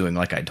what he's doing,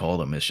 like I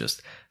told him, is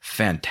just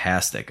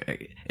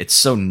fantastic. It's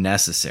so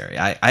necessary.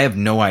 I have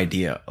no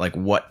idea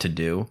what to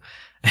do,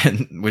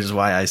 and which is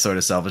why I sort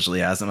of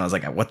selfishly asked him. I was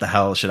like, what the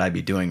hell should I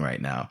be doing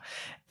right now?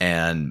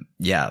 And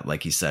yeah,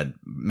 like he said,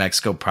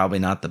 Mexico probably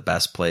not the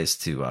best place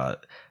to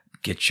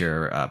get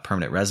your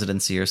permanent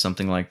residency or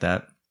something like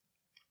that.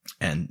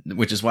 And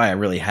which is why I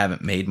really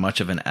haven't made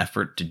much of an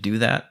effort to do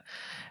that.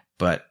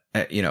 But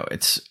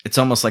it's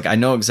almost like I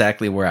know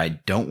exactly where I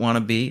don't want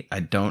to be. I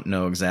don't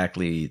know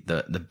exactly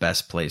the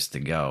best place to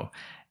go.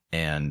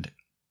 And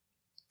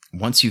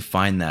once you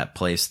find that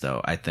place,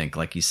 though, I think,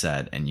 like you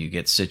said, and you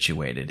get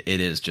situated, it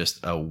is just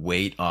a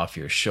weight off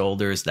your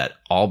shoulders. That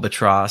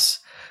albatross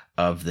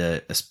of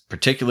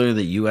particularly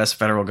the U.S.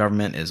 federal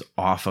government is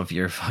off of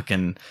your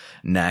fucking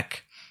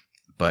neck.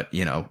 But,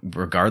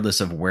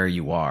 regardless of where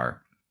you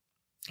are,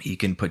 he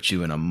can put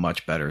you in a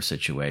much better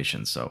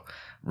situation. So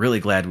really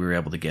glad we were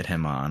able to get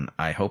him on.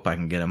 I hope I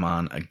can get him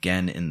on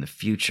again in the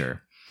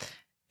future.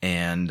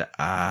 And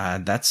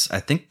let's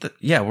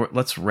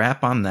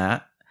wrap on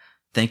that.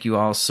 Thank you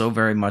all so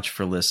very much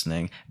for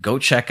listening. Go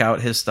check out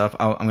his stuff.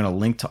 I'm going to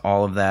link to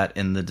all of that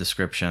in the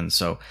description.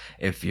 So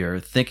if you're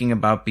thinking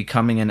about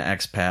becoming an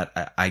expat,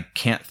 I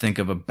can't think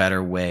of a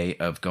better way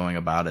of going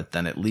about it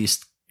than at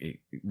least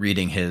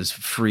reading his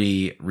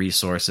free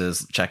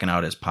resources, checking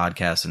out his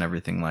podcast and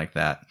everything like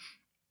that.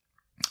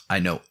 I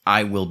know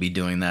I will be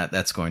doing that.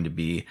 That's going to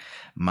be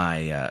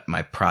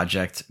my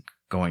project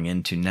going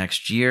into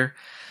next year.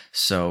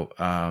 So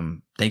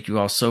thank you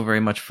all so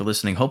very much for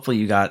listening. Hopefully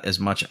you got as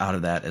much out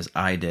of that as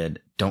I did.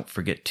 Don't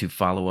forget to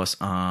follow us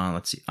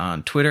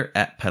on Twitter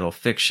at Peddle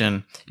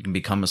Fiction. You can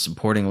become a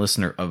supporting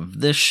listener of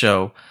this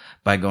show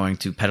by going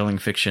to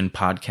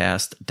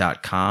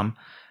peddlingfictionpodcast.com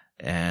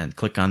and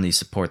click on the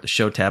support the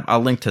show tab. I'll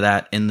link to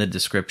that in the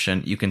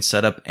description. You can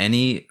set up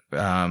any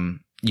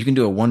you can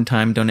do a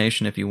one-time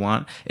donation if you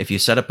want. If you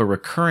set up a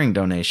recurring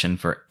donation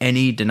for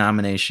any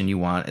denomination you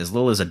want, as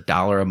little as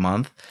 $1 a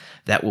month,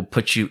 that will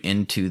put you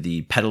into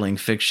the Peddling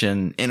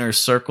Fiction inner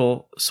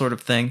circle sort of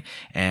thing.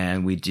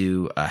 And we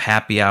do a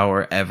happy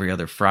hour every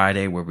other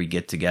Friday where we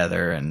get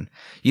together, and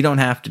you don't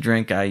have to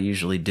drink. I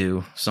usually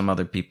do. Some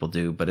other people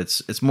do, but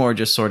it's more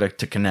just sort of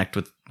to connect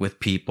with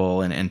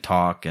people and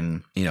talk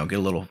and, get a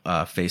little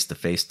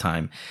face-to-face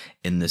time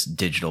in this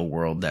digital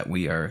world that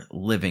we are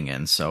living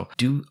in. So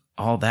do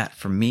all that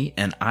for me,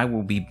 and I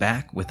will be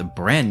back with a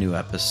brand new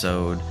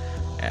episode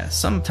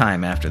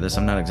sometime after this.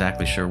 I'm not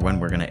exactly sure when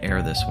we're going to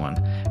air this one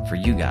for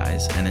you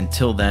guys. And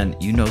until then,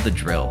 you know the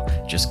drill.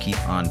 Just keep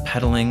on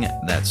peddling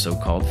that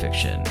so-called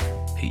fiction.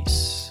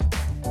 Peace.